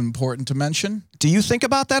that's important to mention. Do you think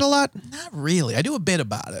about that a lot? Not really. I do a bit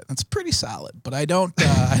about it. That's pretty solid, but I don't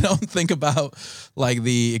think about like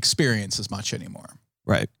the experience as much anymore.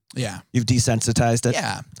 Right. Yeah. You've desensitized it?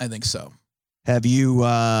 Yeah, I think so. Have you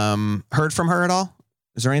heard from her at all?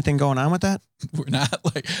 Is there anything going on with that? We're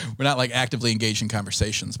not like actively engaged in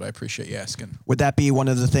conversations, but I appreciate you asking. Would that be one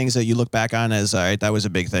of the things that you look back on as, all right, that was a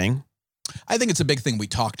big thing? I think it's a big thing we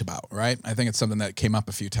talked about, right? I think it's something that came up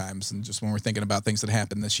a few times, and just when we're thinking about things that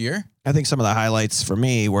happened this year. I think some of the highlights for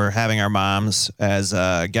me were having our moms as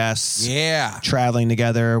guests. Yeah. Traveling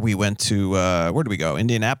together. We went to, where did we go?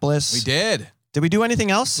 Indianapolis. We did. Did we do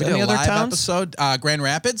anything else? We Any did a other live towns? episode. Grand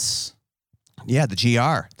Rapids. Yeah, the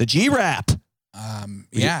GR. The G-Rap.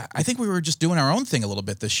 Yeah, I think we were just doing our own thing a little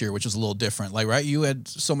bit this year, which was a little different. Like, right, you had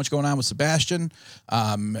so much going on with Sebastian,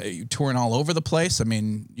 you touring all over the place. I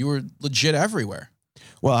mean, you were legit everywhere.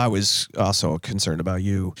 Well, I was also concerned about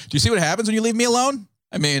you. Do you see what happens when you leave me alone?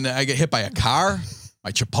 I mean, I get hit by a car.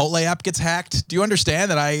 My Chipotle app gets hacked. Do you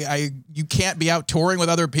understand that you can't be out touring with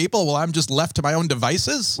other people while I'm just left to my own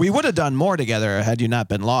devices? We would have done more together had you not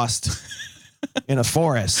been lost in a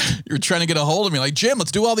forest. You were trying to get a hold of me like, Jim,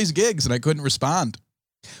 let's do all these gigs, and I couldn't respond.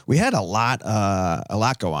 We had a lot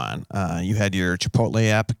go on. You had your Chipotle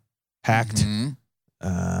app hacked.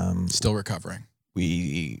 Mm-hmm. Still recovering.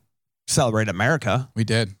 We celebrated America. We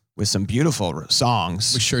did. With some beautiful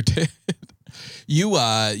songs. We sure did. You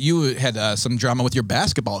had some drama with your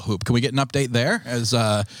basketball hoop. Can we get an update there?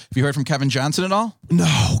 Have you heard from Kevin Johnson at all? No,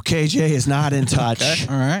 KJ is not in touch. Okay.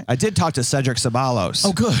 All right. I did talk to Cedric Sabalos.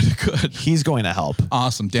 Oh, good. He's going to help.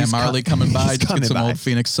 Awesome. Dan Marley coming by. He's Just coming get some by. old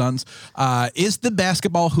Phoenix Suns. Is the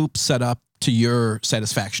basketball hoop set up to your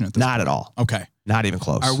satisfaction at this Not point? at all. Okay. Not even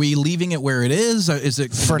close. Are we leaving it where it is? Is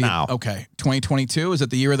it For now. Okay. 2022. Is it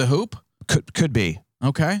the year of the hoop? Could be.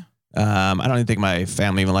 Okay. I don't even think my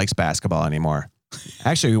family even likes basketball anymore.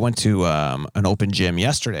 Actually, we went to an open gym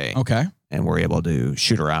yesterday, Okay. and we're able to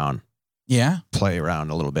shoot around, Yeah. play around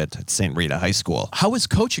a little bit at St. Rita High School. How is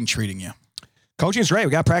coaching treating you? Coaching's great.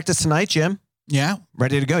 We got practice tonight, Jim. Yeah.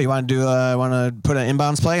 Ready to go. You want to do? Want to put an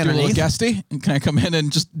inbounds play Do a little underneath? guesty? And can I come in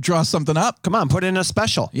and just draw something up? Come on, put in a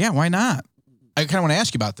special. Yeah. Why not? I kind of want to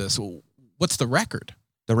ask you about this. What's the record?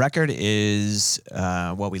 The record is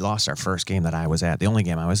we lost our first game that I was at. The only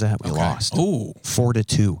game I was at, we lost. Oh,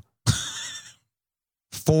 4-2.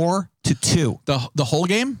 4-2 the whole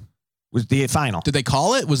game? was the final. Did they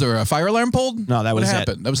call it? Was there a fire alarm pulled? No, that What was it.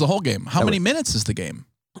 happened? That was the whole game. How many minutes is the game?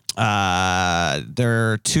 There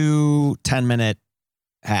are 2 10-minute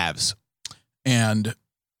halves. And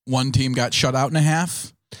one team got shut out in a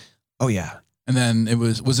half, Oh yeah, and then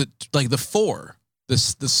was it like the four? The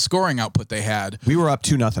scoring output they had. we were up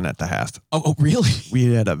 2-0 at the half. Oh, really?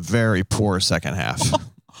 We had a very poor second half.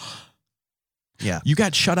 Yeah, You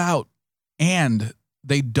got shut out, and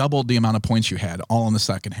they doubled the amount of points you had all in the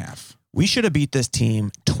second half. we should have beat this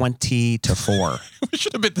team 20-4. We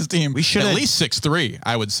should have bit this team. We should at have- least 6-3.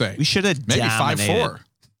 I would say We should have maybe 5-4.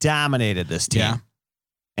 dominated this team. Yeah.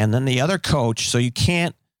 And then the other coach, so you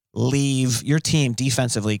can't leave your team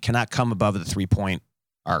defensively, cannot come above the 3-point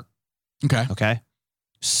arc. Okay. Okay.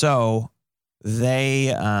 So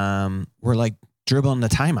they were like dribbling the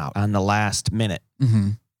timeout on the last minute. Mm-hmm.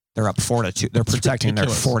 They're up 4-2. They're protecting their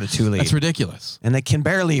ridiculous. 4-2 lead. That's ridiculous. And they can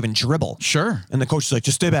barely even dribble. Sure. And the coach is like,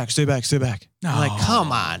 just stay back, stay back, stay back. I'm like, No.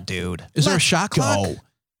 come on, dude. Is there a Let's shot clock? go.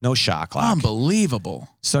 No shot clock. Unbelievable.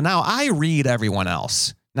 So now I read everyone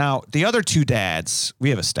else. Now, the other 2 dads, we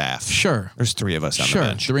have a staff. Sure. There's 3 of us on Sure. the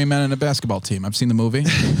bench. 3 men in a basketball team. I've seen the movie,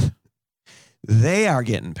 They are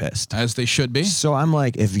getting pissed. as they should be. So I'm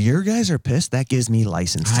like, if your guys are pissed, that gives me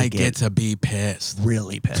license to I get to be pissed.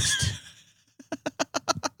 really pissed.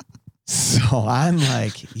 So I'm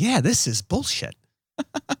like, yeah, this is bullshit.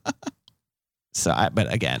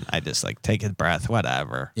 But again, I just like take a breath,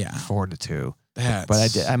 whatever. Yeah. 4-2. That's,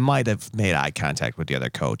 But I might have made eye contact with the other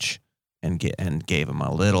coach and gave him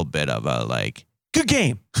a little bit of a like, good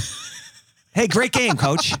game. Hey, great game,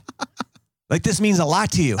 coach. Like this means a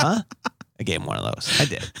lot to you, huh? I gave him one of those. I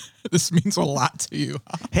did. This means a lot to you.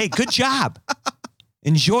 Hey, good job.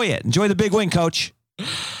 Enjoy it. Enjoy the big win, coach.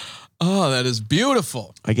 Oh, that is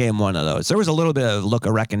beautiful. I gave him one of those. There was a little bit of look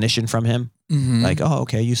of recognition from him. Mm-hmm. Like, oh,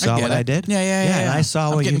 okay, you saw get what it. I did? Yeah. And I saw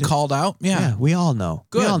I'm what you getting did. called out. Yeah. We all know.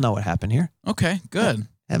 Good. We all know what happened here. Okay. Good.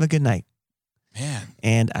 Have a good night. Man.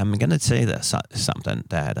 And I'm going to say this something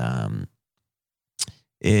that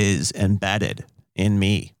is embedded in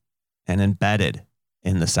me and embedded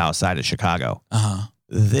in the south side of Chicago. Uh-huh.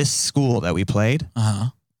 This school that we played, Uh-huh.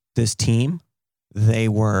 this team, they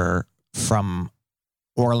were from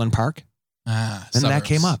Orland Park. And that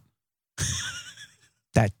came up.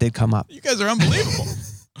 That did come up. You guys are unbelievable.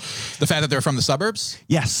 The fact that they're from the suburbs?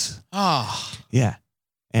 Yes. Oh. Yeah.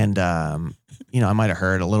 And, I might have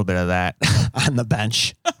heard a little bit of that on the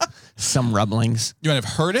bench, some rumblings. You might have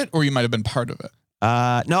heard it, or you might have been part of it.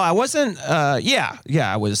 No, I wasn't. Yeah,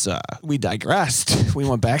 I was. We digressed. We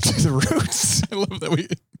went back to the roots. I love that we...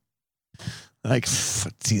 Like,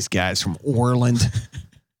 these guys from Orland.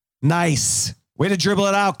 Nice. Way to dribble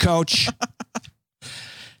it out, coach.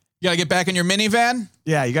 You got to get back in your minivan.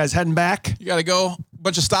 Yeah, you guys heading back? You got to go a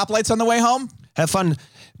bunch of stoplights on the way home. Have fun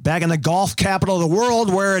back in the golf capital of the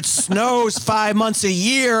world where it snows 5 months a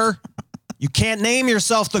year. You can't name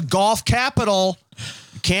yourself the golf capital.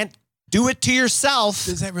 You can't do it to yourself.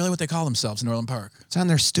 Is that really what they call themselves in Orland Park? It's on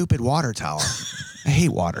their stupid water tower. I hate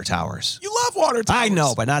water towers. You love water towers. I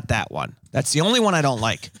know, but not that one. That's the only one I don't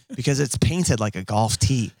like because it's painted like a golf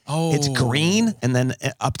tee. Oh. It's green, and then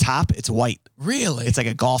up top, it's white. Really? It's like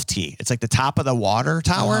a golf tee. It's like the top of the water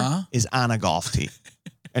tower Uh-huh. is on a golf tee.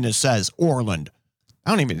 And it says Orland.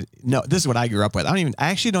 I don't even know. This is what I grew up with. I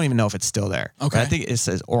actually don't even know if it's still there. Okay. But I think it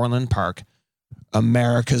says Orland Park,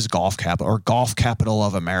 America's golf capital, or golf capital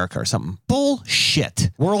of America or something.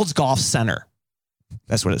 Bullshit. World's Golf Center.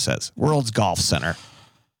 That's what it says. World's Golf Center.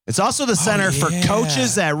 It's also the center for yeah.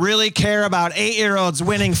 coaches that really care about 8-year-olds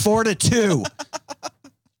winning 4-2.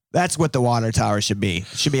 That's what the water tower should be.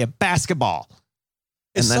 It should be a basketball.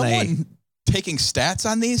 Is and then someone taking stats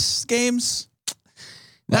on these games?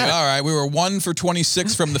 Like, Not- all right, we were 1 for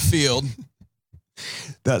 26 from the field.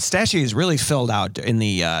 The stat sheet is really filled out in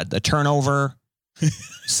the turnover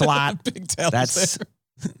slot. Big Tails That's there.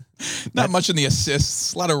 Not much in the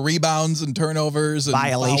assists. A lot of rebounds and turnovers and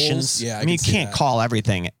violations. fouls. Yeah, I mean, you can see can't that. call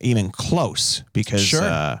everything even close because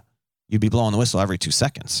Sure. you'd be blowing the whistle every 2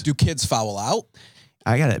 seconds. Do kids foul out?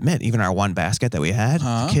 I got to admit, even our one basket that we had,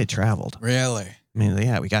 Huh? the kid traveled. Really? I mean,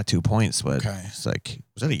 yeah, we got 2 points, but Okay. it's like,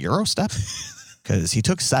 was that a Euro step? Because he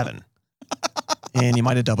took 7 and he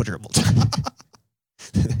might have double dribbled.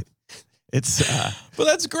 It's, But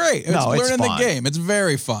that's great. It's No, it's learning the fun. game. It's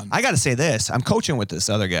very fun. I got to say this. I'm coaching with this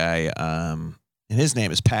other guy, and his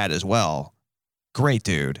name is Pat as well. Great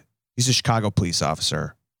dude. He's a Chicago police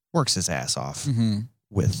officer. Works his ass off Mhm.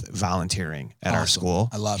 with volunteering at our Awesome. school.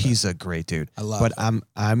 I love it. He's a great dude. I love But it.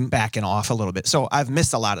 I'm backing off a little bit. So I've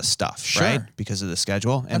missed a lot of stuff, Sure. right? Because of the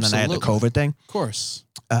schedule. And then I had the Absolutely. COVID thing. Of course.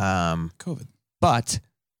 COVID. But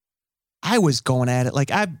I was going at it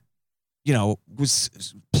like I, was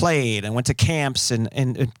played and went to camps and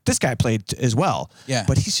this guy played as well. Yeah.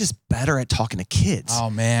 But he's just better at talking to kids. Oh,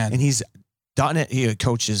 man. And he's done it. He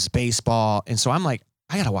coaches baseball. And so I'm like,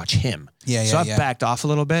 I got to watch him. Yeah, so yeah, I've yeah. backed off a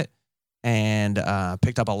little bit and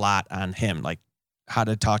picked up a lot on him, like how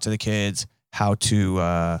to talk to the kids, how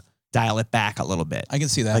to dial it back a little bit. I can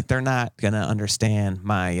see that. Like they're not going to understand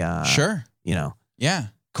my, Sure. Yeah.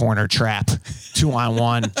 corner trap,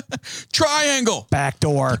 2-on-1, Triangle. back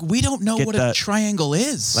door. Like, we don't know Get what the- a triangle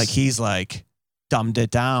is. Like he's like dumbed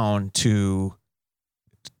it down to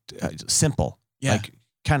simple. Yeah. Like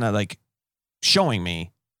kind of like showing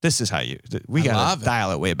me this is how we I got love to it.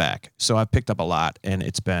 dial it way back. So I've picked up a lot and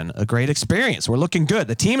it's been a great experience. We're looking good.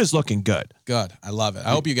 The team is looking good. Good. I love it. I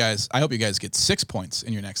hope you guys get 6 points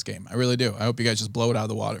in your next game. I really do. I hope you guys just blow it out of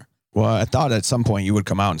the water. Well, I thought at some point you would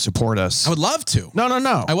come out and support us. I would love to.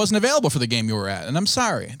 No. I wasn't available for the game you were at, and I'm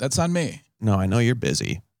sorry. That's on me. No, I know you're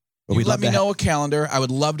busy. But You we'd let love me to know a calendar. I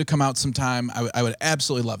would love to come out sometime. I would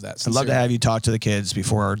absolutely love that. I'd love to have you talk to the kids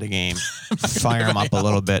before the game. Fire them up a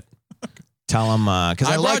little bit. Tell them, because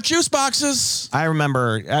I I brought like juice boxes. I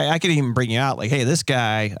remember I could even bring you out like, hey, this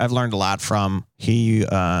guy I've learned a lot from. He,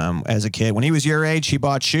 as a kid, when he was your age, he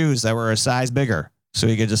bought shoes that were a size bigger so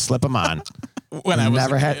he could just slip them on. When I was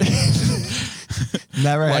never a had, kid.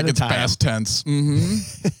 never Like had a it's time. past tense.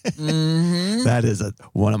 Mm-hmm. Mm-hmm. That is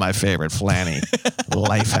one of my favorite Flanny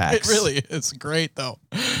life hacks. It really is great, though.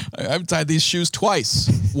 I've tied these shoes twice.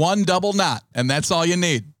 One double knot, and that's all you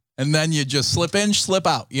need. And then you just slip in, slip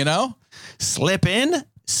out, Slip in,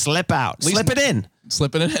 slip out, least- slip it in.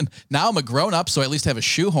 Slipping it in. Now I'm a grown up, so I at least have a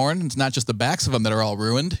shoehorn. It's not just the backs of them that are all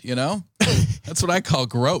ruined, That's what I call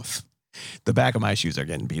growth. The back of my shoes are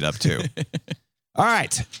getting beat up too. All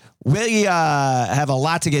right. We have a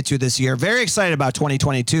lot to get to this year. Very excited about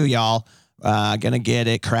 2022, y'all. Gonna get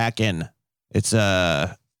it cracking. It's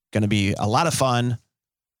gonna be a lot of fun.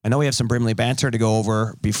 I know we have some Brimley banter to go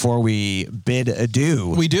over before we bid adieu.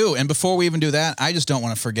 We do. And before we even do that, I just don't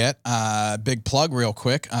want to forget, big plug real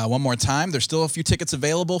quick. One more time. There's still a few tickets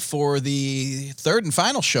available for the third and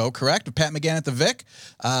final show, correct? With Pat McGann at the Vic.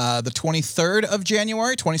 The 23rd of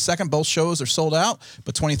January, 22nd, both shows are sold out.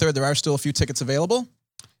 But 23rd, there are still a few tickets available.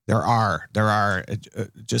 There are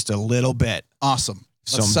just a little bit. Awesome.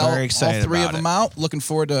 So Let's I'm sell very excited all three about of them it. out. Looking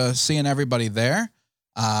forward to seeing everybody there.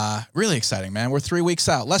 Really exciting, man. We're 3 weeks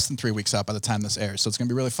out, less than 3 weeks out by the time this airs. So it's going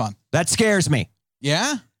to be really fun. That scares me.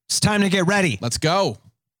 Yeah? It's time to get ready. Let's go.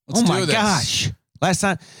 Let's Oh do my this. gosh. Last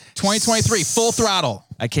time 2023, full throttle.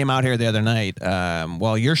 I came out here the other night.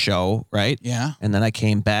 Your show, right? Yeah. And then I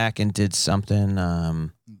came back and did something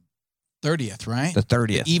 30th, right? the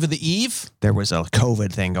 30th. Eve of the Eve? There was a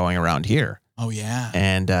COVID thing going around here. Oh, yeah.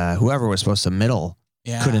 And whoever was supposed to middle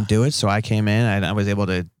Yeah. couldn't do it. So I came in and I was able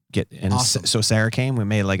to get in. Awesome. So Sarah came. We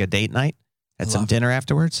made like a date night, had some Love dinner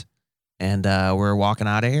afterwards. And we're walking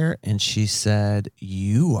out of here. And she said,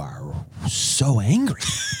 "You are so angry.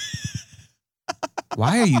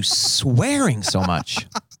 Why are you swearing so much?"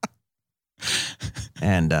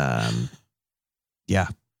 And yeah,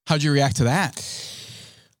 How'd you react to that?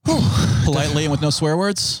 Politely and with no swear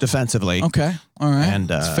words? defensively. Okay. All right. And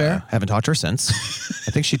That's fair. haven't talked to her since.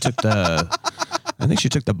 I think she took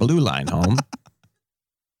the blue line home.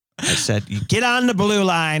 I said, "You get on the blue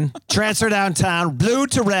line, transfer downtown, blue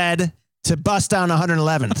to red to bus down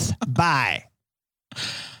 111th. Bye."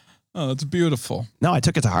 Oh, that's beautiful. No, I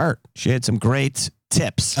took it to heart. She had some great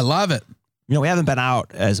tips. I love it. We haven't been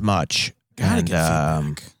out as much. Gotta and, get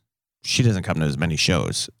feedback. she doesn't come to as many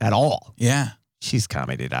shows at all. Yeah. She's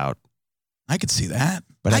comedied out. I could see that.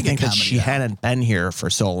 But I get think that she comedy out. hadn't been here for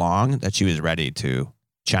so long that she was ready to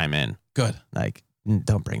chime in. Good. Like,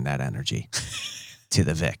 don't bring that energy to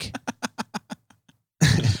the Vic.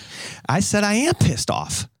 I said I am pissed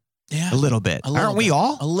off. Yeah. A little bit. Aren't we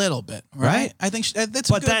all? A little bit, right? I think that's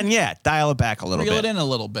But then, dial it back a little reel bit. it in a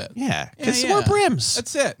little bit. Yeah, because we're brims.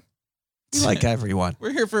 That's it. We like everyone.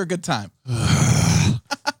 We're here for a good time.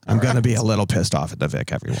 I'm going to be a little pissed off at the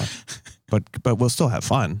Vic, everyone. But we'll still have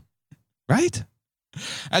fun. Right?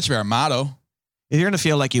 That should be our motto. You're going to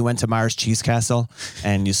feel like you went to Mars Cheese Castle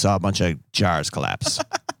and you saw a bunch of jars collapse.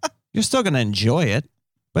 You're still going to enjoy it,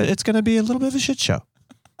 but it's going to be a little bit of a shit show.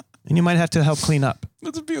 And you might have to help clean up.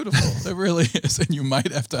 That's beautiful. It really is. And you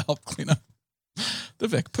might have to help clean up. The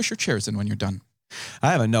Vic, push your chairs in when you're done.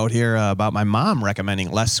 I have a note here about my mom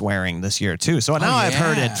recommending less swearing this year, too. So now I've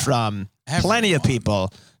heard it from plenty of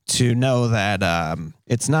people to know that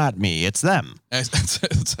it's not me, it's them. I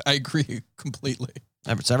agree completely.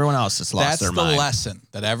 It's everyone else that's lost their mind. That's the lesson,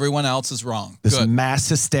 that everyone else is wrong. This Good. mass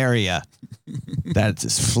hysteria that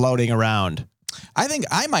is floating around. I think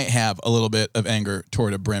I might have a little bit of anger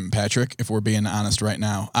toward a brim, Patrick, if we're being honest right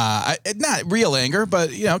now. Not real anger, but,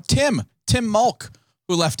 Tim Mulk,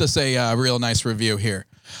 who left us a real nice review here,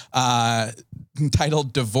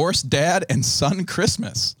 entitled Divorced Dad and Son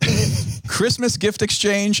Christmas. Christmas gift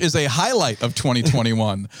exchange is a highlight of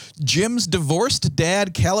 2021. Jim's divorced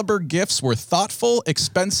dad caliber gifts were thoughtful,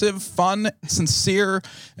 expensive, fun, sincere,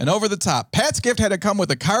 and over the top. Pat's gift had to come with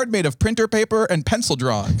a card made of printer paper and pencil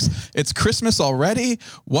drawings. It's Christmas already.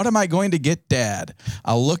 What am I going to get Dad?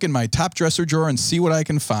 I'll look in my top dresser drawer and see what I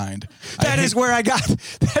can find. That is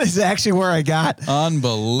actually where I got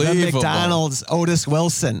Unbelievable. the McDonald's Otis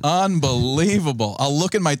Wilson. Unbelievable. I'll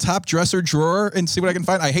look in my top dresser drawer and see what I can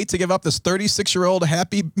find. I hate to give up this 36-year-old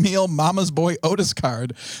Happy Meal Mama's Boy Otis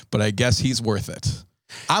card, but I guess he's worth it.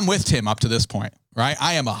 I'm with Tim up to this point, right?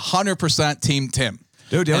 I am 100% Team Tim.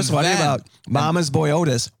 Dude, you know what's funny about Mama's Boy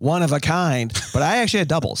Otis? One of a kind, but I actually had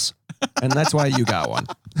doubles, and that's why you got one.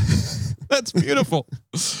 That's beautiful.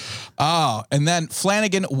 Oh, and then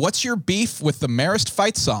Flanagan, what's your beef with the Marist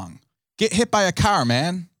fight song? Get hit by a car,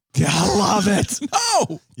 man. Yeah, I love it.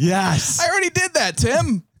 No. Yes. I already did that,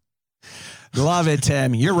 Tim. Love it,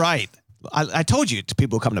 Tim. You're right. I told you to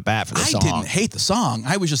people who come to bat for the song. I didn't hate the song.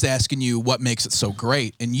 I was just asking you what makes it so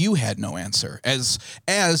great, and you had no answer. As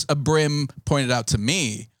a brim pointed out to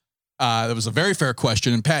me, that was a very fair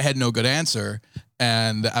question, and Pat had no good answer.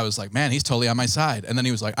 And I was like, man, he's totally on my side. And then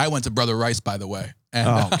he was like, I went to Brother Rice, by the way. And,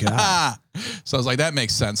 oh, God. So I was like, that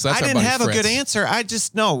makes sense. That's I didn't have a good answer. I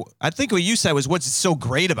think what you said was what's so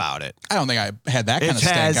great about it. I don't think I had that kind of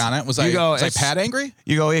stank on it. Was I Pat angry?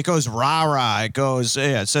 You go, it goes rah-rah. It goes,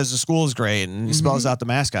 it says the school's great. And he spells out the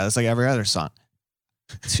mascot. It's like every other song.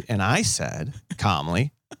 And I said,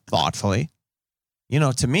 calmly, thoughtfully,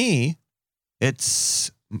 to me,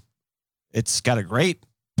 it's got a great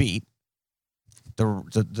beat.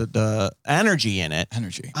 The energy in it.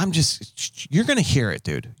 You're going to hear it,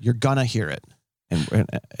 dude. You're going to hear it. And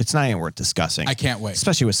it's not even worth discussing. I can't wait.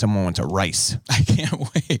 Especially with someone who went to Rice. I can't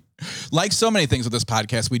wait. Like so many things with this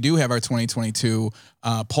podcast, we do have our 2022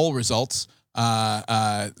 poll results.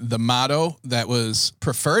 The motto that was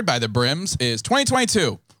preferred by the Brims is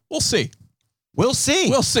 2022. We'll see. We'll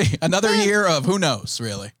see. Another year of who knows,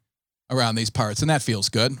 really, around these parts. And that feels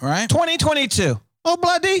good, right? 2022. Oh,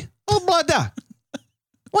 bloody. Oh, blada.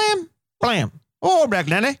 Wham, blam. Oh, Black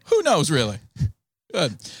Nanny. Who knows, really?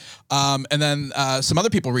 Good. And then some other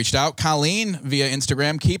people reached out. Colleen via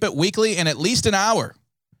Instagram. Keep it weekly and at least an hour.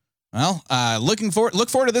 Well, look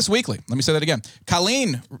forward to this weekly. Let me say that again.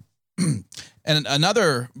 Colleen and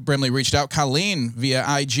another Brimley reached out. Colleen via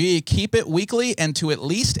IG. Keep it weekly and to at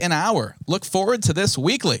least an hour. Look forward to this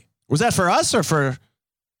weekly. Was that for us or for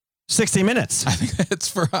 60 Minutes? I think it's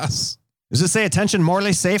for us. Does it say attention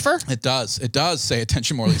morally safer? It does. It does say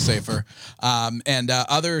attention morally safer. And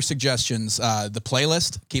other suggestions. The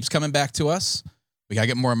playlist keeps coming back to us. We got to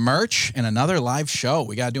get more merch and another live show.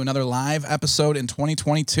 We got to do another live episode in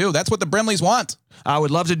 2022. That's what the Brimleys want. I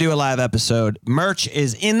would love to do a live episode. Merch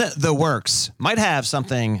is in the works. Might have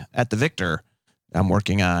something at the Victor I'm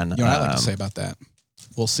working on. You know what I'd like to say about that?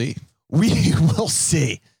 We'll see. We will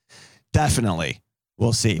see. Definitely.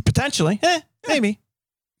 We'll see. Potentially. Maybe.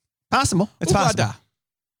 Possible. It's possible.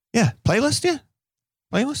 Yeah. Playlist? Yeah.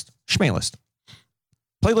 Playlist? Schmaylist.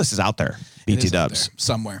 Playlist is out there. BT Dubs.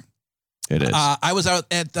 Somewhere. It is. I was out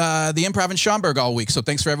at the Improv in Schaumburg all week, so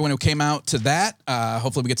thanks for everyone who came out to that.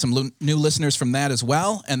 Hopefully we get some new listeners from that as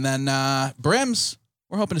well. And then Brims,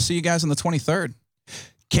 we're hoping to see you guys on the 23rd.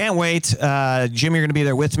 Can't wait. Jim, you're going to be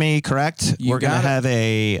there with me, correct? We're going to have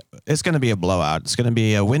it's going to be a blowout. It's going to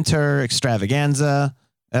be a winter extravaganza.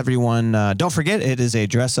 Everyone, don't forget, it is a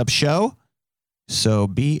dress-up show. So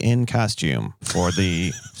be in costume for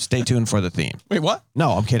stay tuned for the theme. Wait, what?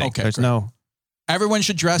 No, I'm kidding. Okay, There's great. no. Everyone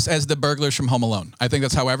should dress as the burglars from Home Alone. I think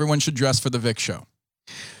that's how everyone should dress for the Vic show.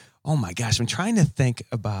 Oh my gosh. I'm trying to think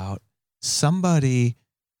about somebody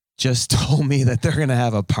just told me that they're going to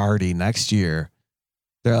have a party next year.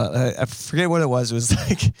 I forget what it was. It was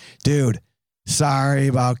like, dude, sorry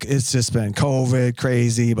about, it's just been COVID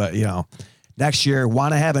crazy, but next year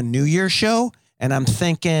want to have a New Year show. And I'm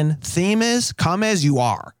thinking theme is come as you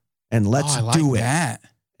are and let's do it. That.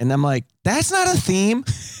 And I'm like, that's not a theme.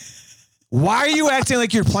 Why are you acting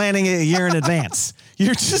like you're planning it a year in advance?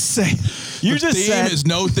 You're just saying, theme is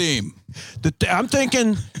no theme. I'm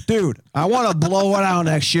thinking, dude, I want to blow it out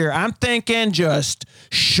next year. I'm thinking just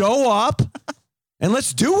show up and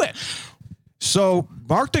let's do it. So,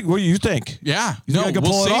 Mark, what do you think? Yeah. You think I could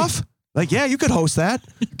pull it off? Like, yeah, you could host that.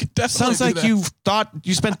 You could definitely Sounds do like that. you thought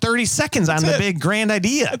you spent 30 seconds on the big grand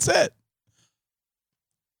idea. That's it.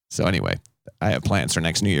 So anyway, I have plans for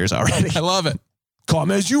next New Year's already. I love it.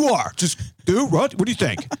 Come as you are. Just do what do you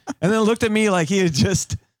think? And then looked at me like he had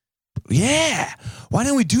just, yeah. Why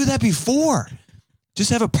didn't we do that before? Just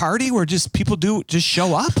have a party where just people just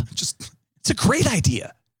show up. It's a great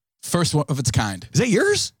idea. First one of its kind. Is that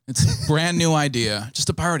yours? It's a brand new idea.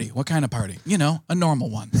 Just a party. What kind of party? A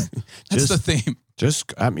normal one. That's the theme.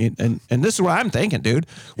 And this is what I'm thinking, dude.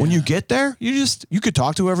 When you get there, you could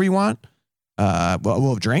talk to whoever you want. We'll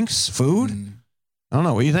have drinks, food. I don't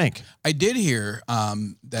know. What do you think? I did hear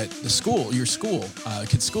that your school,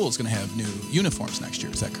 kids' school, is going to have new uniforms next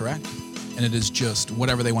year. Is that correct? And it is just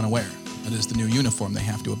whatever they want to wear. It is the new uniform they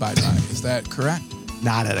have to abide by. Is that correct?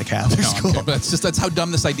 Not at a Catholic school. But that's how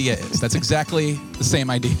dumb this idea is. That's exactly the same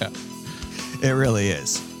idea. It really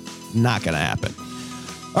is. Not going to happen.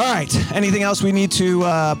 All right. Anything else we need to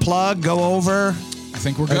plug, go over? I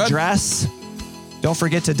think we're good. Address? Don't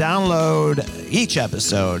forget to download each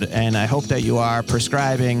episode, and I hope that you are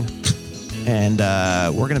prescribing. And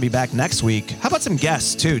we're going to be back next week. How about some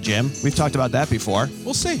guests, too, Jim? We've talked about that before.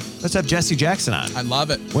 We'll see. Let's have Jesse Jackson on. I love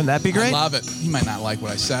it. Wouldn't that be great? I love it. He might not like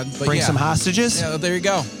what I said, but Bring some hostages? Yeah, there you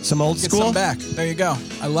go. Some old Get school? some back. There you go.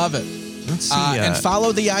 I love it. Let's see. And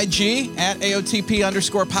follow the IG at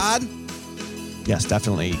AOTP_pod. Yes,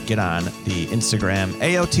 definitely get on the Instagram,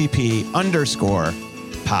 AOTP_pod.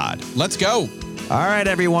 Let's go. All right,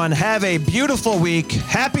 everyone. Have a beautiful week.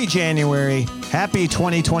 Happy January. Happy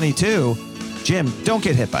 2022. Jim, don't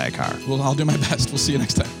get hit by a car. Well, I'll do my best. We'll see you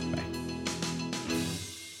next time.